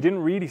making, we didn't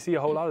really see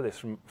a whole lot of this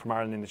from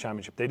Ireland in the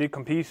championship. They did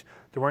compete.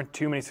 There weren't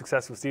too many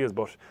successful steals,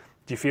 but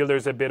do you feel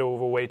there's a bit of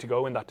a way to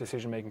go in that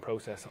decision-making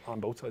process on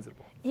both sides of the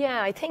ball?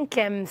 Yeah, I think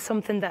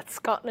something that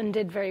Scotland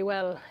did very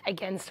well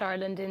against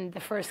Ireland in the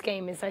first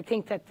game is I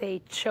think that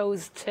they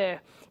chose to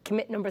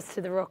commit numbers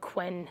to the ruck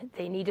when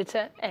they needed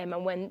to,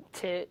 and when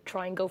to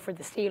try and go for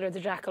the steal or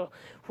the jackal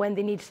when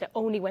they needed to,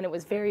 only when it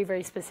was very,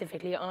 very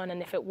specifically on,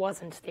 and if it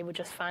wasn't, they would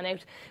just fan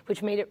out,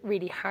 which made it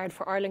really hard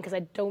for Ireland, because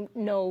I don't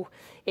know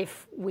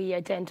if we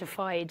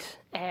identified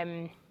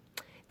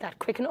that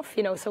quick enough,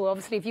 so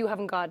obviously if you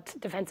haven't got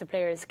defensive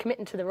players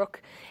committing to the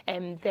ruck,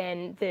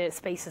 then the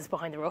space is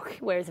behind the ruck,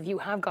 whereas if you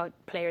have got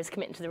players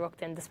committing to the ruck,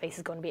 then the space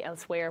is going to be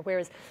elsewhere.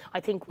 Whereas I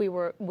think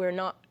we're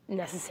not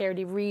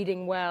necessarily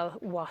reading well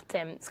what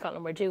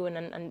Scotland were doing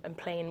and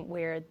playing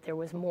where there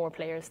was more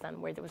players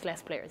than where there was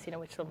less players,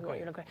 which is something what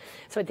you're looking at.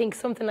 So I think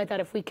something like that,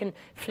 if we can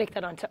flick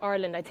that onto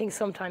Ireland, I think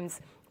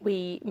sometimes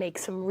we make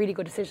some really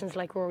good decisions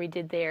like Rory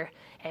did there,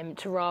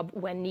 to rob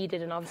when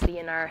needed, and obviously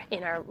in our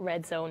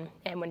red zone,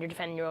 and when you're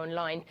defending your own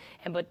line.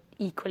 But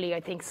equally, I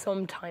think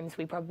sometimes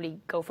we probably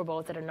go for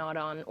balls that are not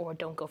on, or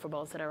don't go for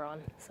balls that are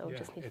on. So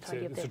just need to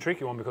tidy up. It's a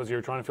tricky one, because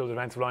you're trying to fill the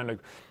defensive line. Like,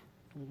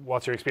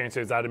 what's your experience?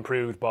 Is that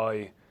improved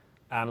by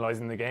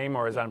analysing the game,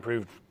 or is that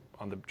improved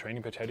on the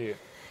training pitch? How do you?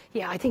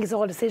 Yeah, I think it's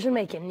all decision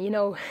making.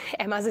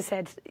 As I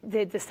said,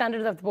 the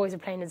standard that the boys are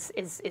playing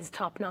is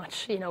top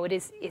notch.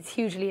 It's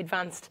hugely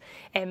advanced,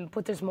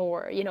 but there's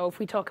more. If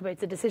we talk about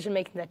the decision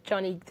making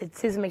the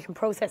decision making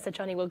process that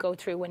Johnny will go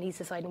through when he's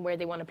deciding where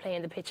they want to play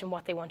in the pitch and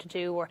what they want to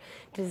do, or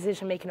the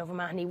decision making over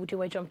Mahoney,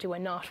 do I jump, do I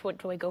not, what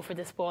do I go for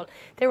this ball?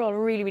 They're all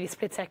really, really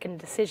split second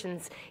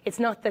decisions. It's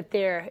not that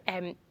they're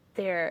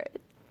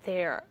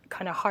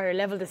kind of higher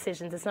level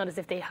decisions. It's not as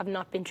if they have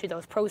not been through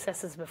those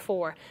processes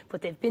before,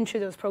 but they've been through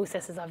those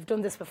processes. I've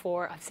done this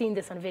before, I've seen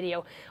this on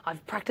video,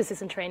 I've practiced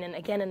this in training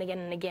again and again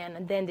and again,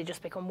 and then they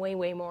just become way,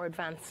 way more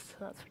advanced. So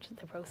that's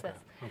the process.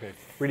 Okay,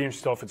 really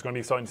interesting stuff. It's going to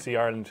be exciting to see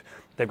Ireland.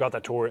 They've got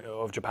that tour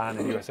of Japan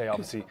and USA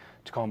obviously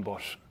to come,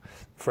 but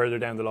further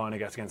down the line, I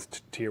guess,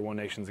 against Tier 1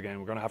 nations again,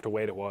 we're going to have to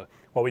wait a while.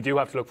 What we do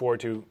have to look forward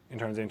to in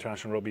terms of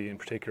international rugby in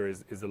particular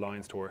is the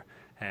Lions tour.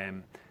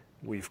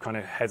 We've kind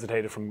of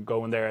hesitated from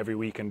going there every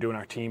week and doing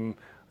our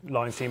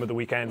Lions team of the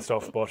weekend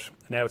stuff, but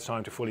now it's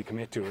time to fully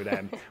commit to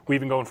it. We've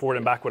been going forward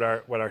and back with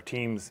our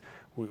teams.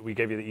 We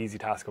gave you the easy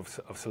task of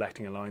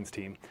selecting a Lions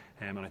team,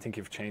 and I think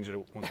you've changed it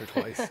once or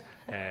twice.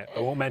 I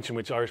won't mention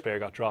which Irish player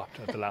got dropped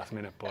at the last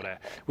minute, but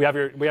we have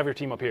your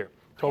team up here.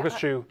 Talk us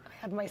through.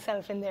 I had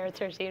myself in there at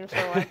 13 for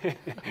a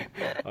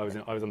while.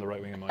 I was on the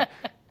right wing of mine.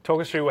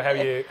 Talk us through how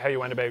you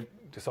went about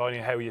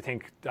deciding how you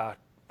think that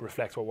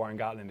reflects what Warren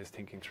Gatland is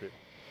thinking through?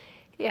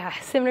 Yeah,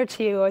 similar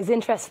to you, I was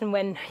interested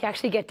when you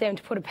actually get down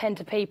to put a pen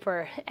to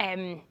paper.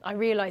 I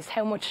realised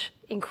how much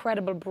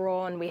incredible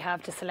brawn we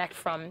have to select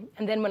from.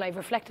 And then when I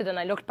reflected and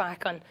I looked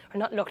back on, or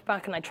not looked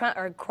back, and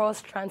I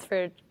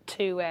cross-transferred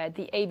to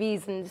the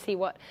ABs and see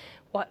what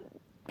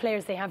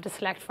players they have to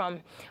select from,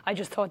 I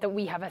just thought that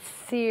we have a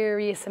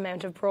serious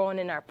amount of brawn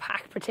in our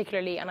pack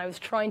particularly, and I was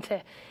trying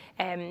to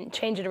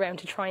change it around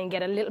to try and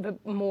get a little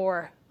bit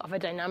more of a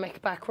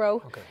dynamic back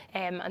row. Okay.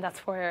 And that's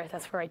where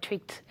I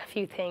tweaked a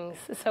few things.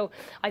 So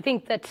I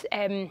think that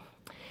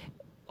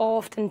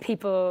often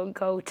people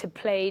go to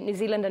play New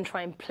Zealand and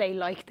try and play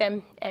like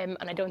them, and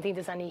I don't think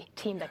there's any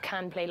team that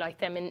can play like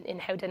them in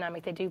how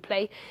dynamic they do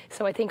play.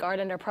 So I think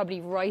Ireland are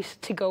probably right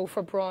to go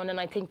for brawn, and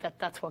I think that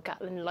that's what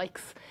Gatland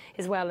likes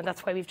as well, and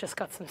that's why we've just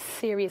got some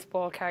serious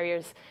ball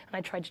carriers, and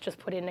I tried to just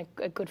put in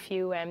a good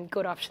few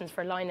good options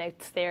for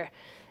line-outs there.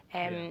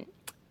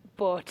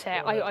 But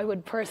I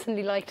would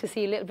personally like to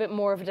see a little bit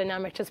more of a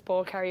dynamic just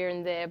ball carrier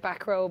in the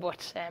back row.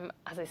 But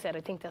as I said,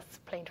 I think that's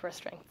playing to our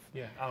strengths.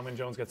 Yeah, Alan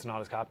Wynne-Jones gets a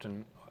nod as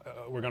captain.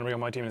 We're going to bring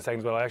on my team in a second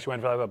as well. I actually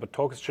went for that, but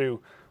talk us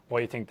through why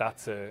you think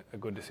that's a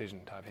good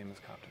decision to have him as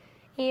captain.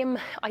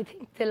 I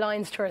think the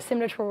Lions Tour is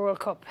similar to a World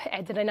Cup.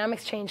 The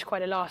dynamics change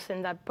quite a lot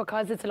in that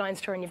because it's a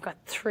Lions Tour and you've got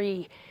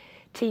 4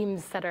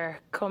 teams that are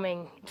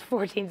coming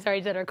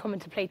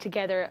to play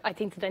together. I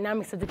think the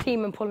dynamics of the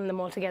team and pulling them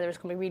all together is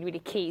going to be really, really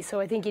key. So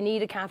I think you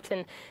need a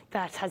captain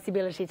that has the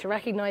ability to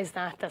recognise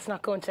that's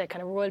not going to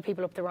kind of roil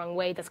people up the wrong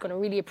way, that's going to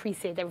really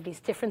appreciate everybody's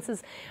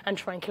differences and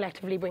try and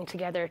collectively bring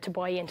together to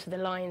buy into the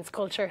Lions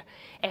culture.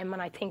 And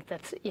I think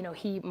that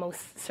he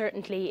most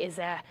certainly is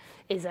a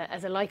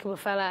likeable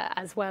fella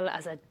as well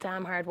as a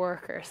damn hard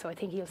worker. So I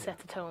think he'll set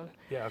the tone.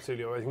 Yeah,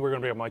 absolutely. I think we're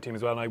going to bring up my team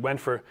as well. And I went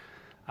for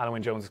Alan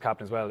Wynne-Jones as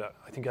captain as well.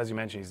 I think, as you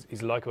mentioned,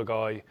 he's a likeable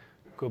guy,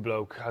 good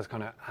bloke, has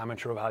kind of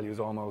amateur values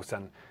almost.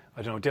 And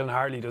I don't know, Dylan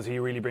Hartley, does he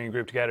really bring a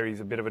group together?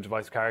 He's a bit of a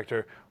divisive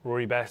character.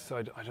 Rory Best,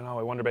 I don't know.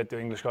 I wonder about the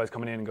English guys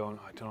coming in and going,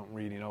 I don't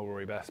really know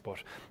Rory Best. But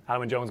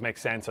Alan Wynne-Jones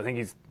makes sense. I think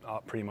he's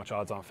pretty much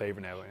odds-on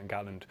favourite now, and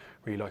Gatland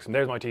really likes him.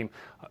 There's my team.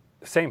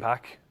 Same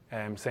pack,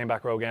 same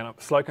back row again.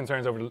 Slight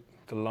concerns over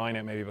the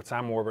line-out maybe, but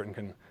Sam Warburton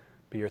can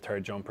be your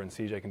third jumper, and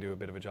CJ can do a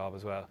bit of a job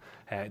as well.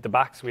 The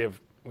backs, we have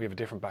a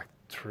different back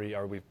three,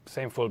 or we've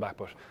same full back,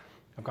 but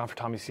I've gone for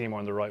Tommy Seymour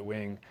on the right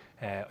wing.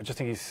 I just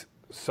think he's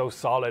so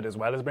solid as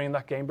well as bringing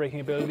that game-breaking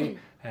ability.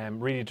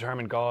 Really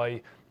determined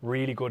guy,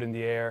 really good in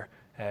the air,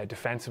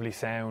 defensively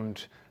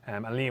sound.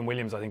 And Liam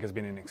Williams, I think, has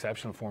been in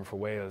exceptional form for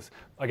Wales.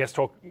 I guess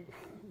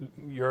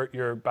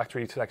your back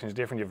three selection is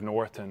different. You have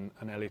North and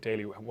Elliot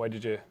Daly. Why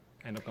did you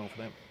end up going for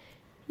them?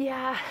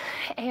 Yeah,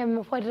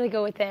 why did I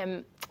go with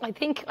them? I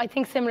think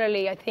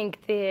similarly. I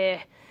think the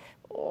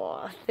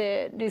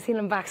New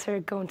Zealand backs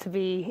are going to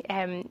be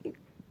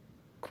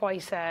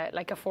quite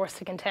like a force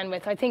to contend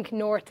with. I think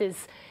North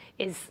is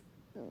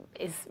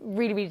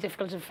really, really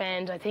difficult to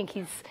defend. I think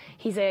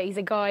he's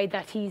a guy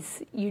that 2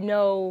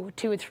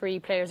 or 3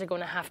 players are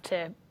going to have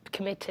to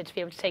commit to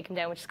be able to take him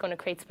down, which is going to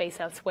create space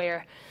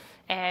elsewhere.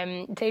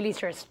 Daly's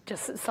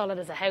just solid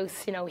as a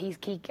house.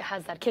 He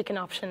has that kicking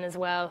option as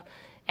well.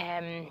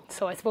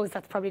 So I suppose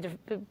that's probably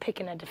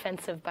picking a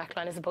defensive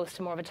backline as opposed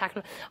to more of a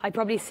tackle. I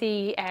probably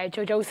see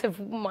Joe Joseph,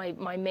 my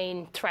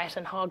main threat,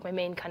 and Hogg, my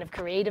main kind of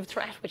creative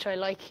threat, which I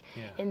like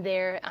in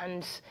there.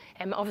 And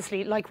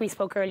obviously, like we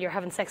spoke earlier,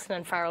 having Sexton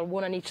and Farrell,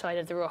 one on each side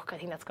of the ruck, I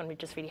think that's going to be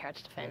just really hard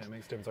to defend. Yeah, it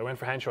makes a difference. I went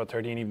for Henshaw at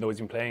 13, even though he's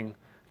been playing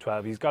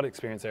 12. He's got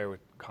experience there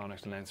with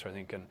Connacht and Leinster, I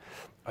think. And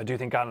I do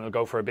think Gatland will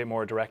go for a bit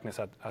more directness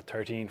at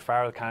 13.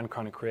 Farrell can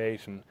kind of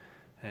create and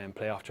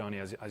play off Johnny,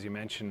 as you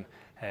mentioned.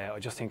 I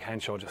just think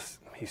Henshaw,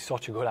 he's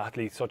such a good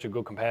athlete, such a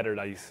good competitor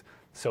that he's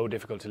so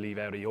difficult to leave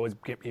out. He always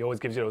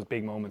gives you those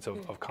big moments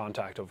of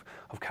contact, of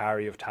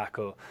carry, of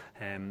tackle.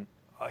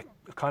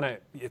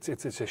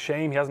 It's a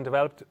shame he hasn't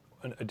developed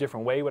a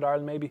different way with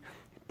Ireland. Maybe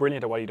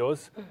brilliant at what he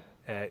does,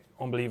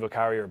 unbelievable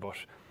carrier, but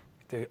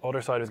the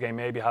other side of his game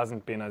maybe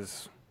hasn't been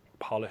as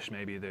polished.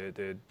 Maybe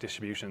the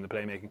distribution and the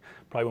playmaking.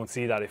 Probably won't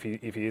see that if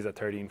he is at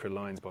 13 for the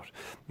Lions, but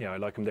I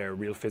like him there, a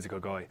real physical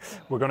guy.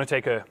 We're going to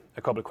take a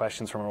couple of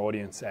questions from our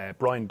audience.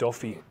 Brian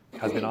Duffy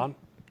has been on.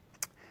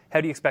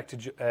 How do you expect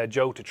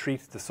Joe to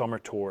treat the summer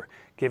tour?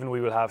 Given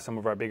we will have some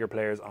of our bigger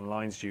players on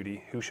Lions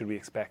duty, who should we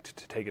expect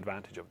to take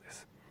advantage of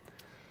this?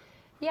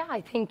 Yeah, I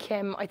think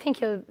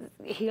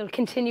he'll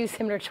continue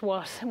similar to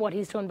what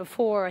he's done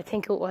before. I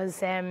think it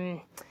was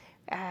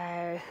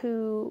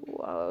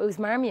it was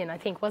Marmion, I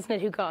think, wasn't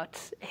it, who got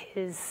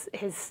his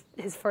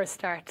first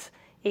start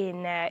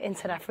in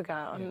South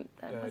Africa?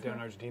 Down in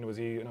Argentina, was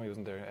he? No, he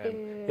wasn't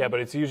there.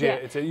 But it's usually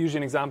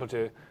an example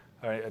to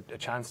a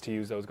chance to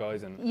use those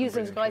guys and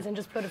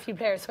just put a few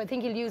players. So I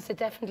think he'll use it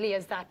definitely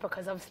as that,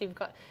 because obviously we've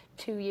got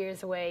 2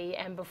 years away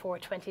before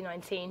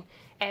 2019.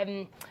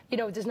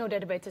 There's no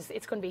doubt about this.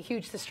 It's going to be a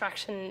huge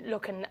distraction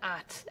looking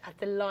at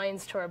the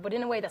Lions tour, but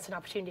in a way that's an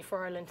opportunity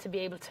for Ireland to be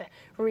able to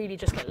really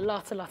just get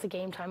lots of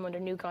game time under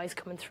new guys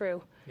coming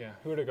through. Yeah,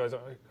 who are the guys?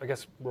 I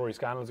guess Rory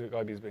Scannell's a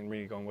guy who's been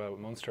really going well with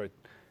Munster.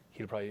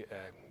 He'll probably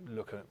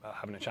look at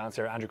having a chance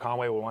there. Andrew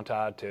Conway will want to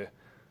add to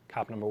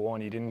cap number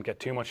 1. He didn't get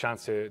too much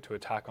chance to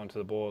attack onto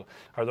the ball.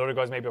 Are the other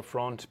guys maybe up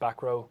front,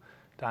 back row,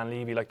 Dan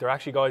Levy, like they're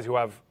actually guys who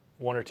have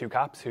 1 or 2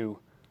 caps who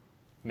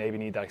maybe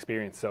need that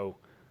experience. So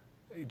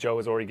Joe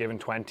has already given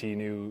 20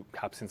 new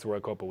caps since the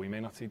World Cup, but we may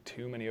not see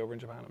too many over in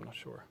Japan, I'm not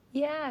sure.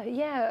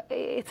 Yeah,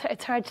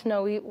 it's hard to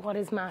know what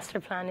his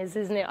master plan is,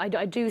 isn't it?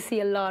 I do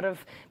see a lot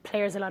of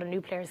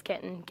new players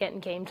getting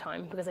game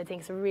time, because I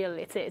think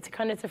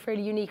it's a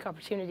fairly unique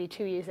opportunity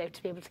 2 years out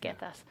to be able to get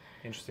that.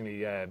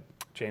 Interestingly,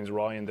 James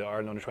Ryan, the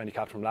Ireland under-20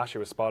 captain from last year,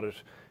 was spotted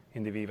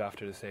in the Viva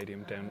after the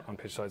stadium down on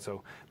pitch side,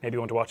 so maybe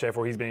one to watch out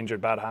for. He's been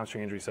injured, bad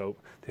hamstring injury, so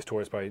this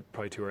tour is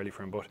probably too early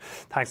for him. But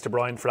thanks to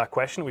Brian for that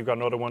question. We've got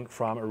another one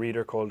from a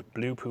reader called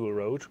Blue Pool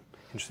Road.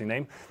 Interesting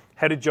name.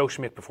 How did Joe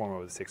Schmidt perform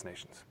over the Six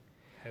Nations?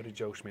 How did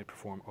Joe Schmidt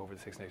perform over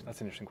the Six Nations?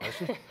 That's an interesting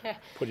question.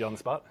 Put you on the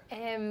spot.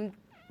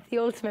 The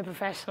ultimate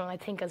professional, I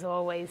think, as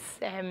always,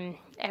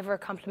 ever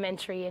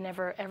complimentary and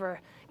ever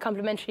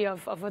complimentary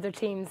of other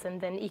teams, and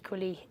then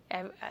equally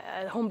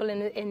humble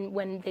in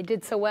when they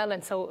did so well,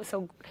 and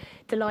so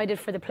delighted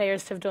for the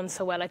players to have done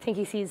so well. I think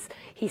he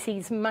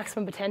sees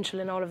maximum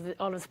potential in all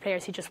of his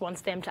players. He just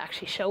wants them to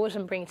actually show it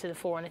and bring it to the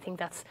fore, and I think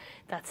that's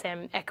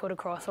echoed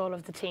across all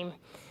of the team.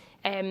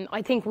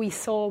 I think we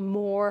saw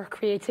more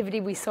creativity,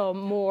 we saw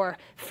more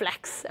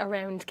flex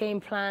around game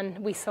plan,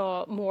 we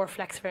saw more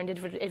flex around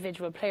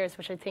individual players,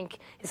 which I think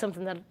is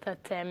something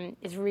that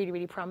is really,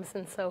 really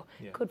promising. So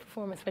good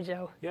performance by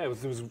Joe. Yeah, it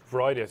was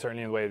variety,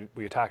 certainly in the way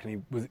we attacked,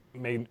 and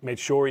he made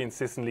sure he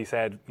insistently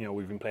said,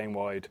 we've been playing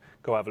wide,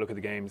 go have a look at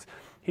the games.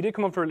 He did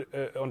come up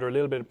under a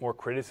little bit more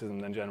criticism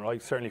than general. I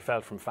certainly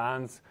felt from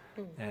fans.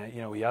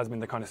 He has been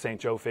the kind of St.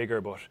 Joe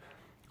figure, but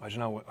I don't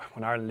know,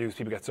 when Ireland lose,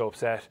 people get so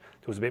upset.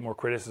 There was a bit more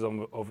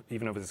criticism of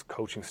his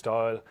coaching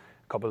style.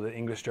 A couple of the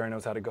English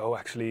journals had a go,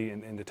 actually,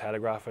 in the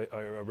Telegraph.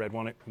 I read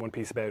one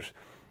piece about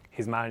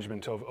his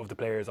management of the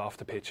players off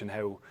the pitch and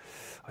how,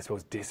 I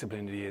suppose,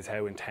 disciplined he is,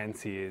 how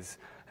intense he is.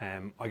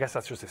 I guess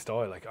that's just his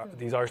style.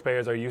 These Irish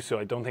players are used to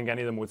it. I don't think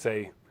any of them would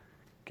say,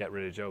 get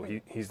rid of Joe.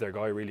 He's their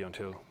guy, really,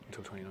 until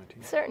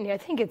 2019. Certainly, I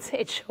think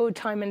it showed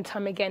time and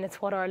time again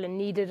it's what Ireland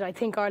needed. I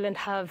think Ireland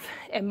have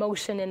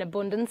emotion in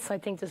abundance. I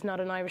think there's not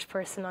an Irish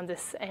person on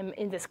this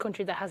in this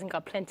country that hasn't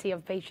got plenty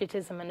of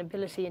patriotism and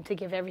ability and to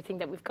give everything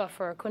that we've got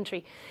for our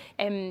country.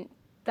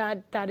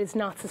 That is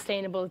not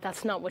sustainable.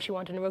 That's not what you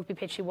want in a rugby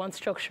pitch. You want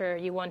structure,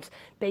 you want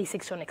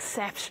basics done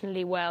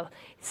exceptionally well,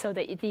 so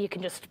that you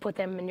can just put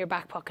them in your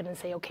back pocket and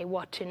say, okay,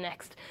 what to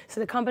next?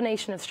 So the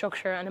combination of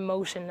structure and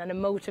emotion and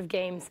emotive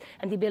games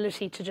and the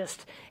ability to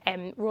just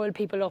roll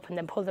people up and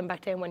then pull them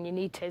back down when you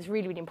need to is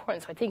really, really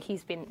important. So I think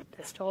he's been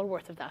the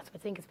stalwart of that. So I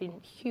think it's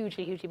been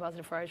hugely, hugely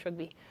positive for Irish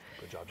rugby.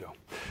 Good job, Joe.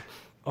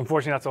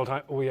 Unfortunately, that's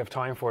all we have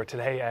time for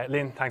today.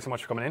 Lynn, thanks so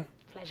much for coming in.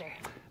 Pleasure.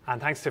 And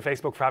thanks to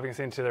Facebook for having us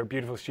into their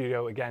beautiful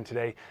studio again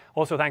today.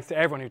 Also, thanks to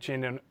everyone who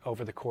tuned in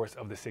over the course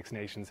of the Six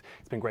Nations.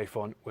 It's been great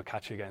fun. We'll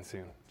catch you again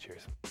soon.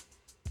 Cheers.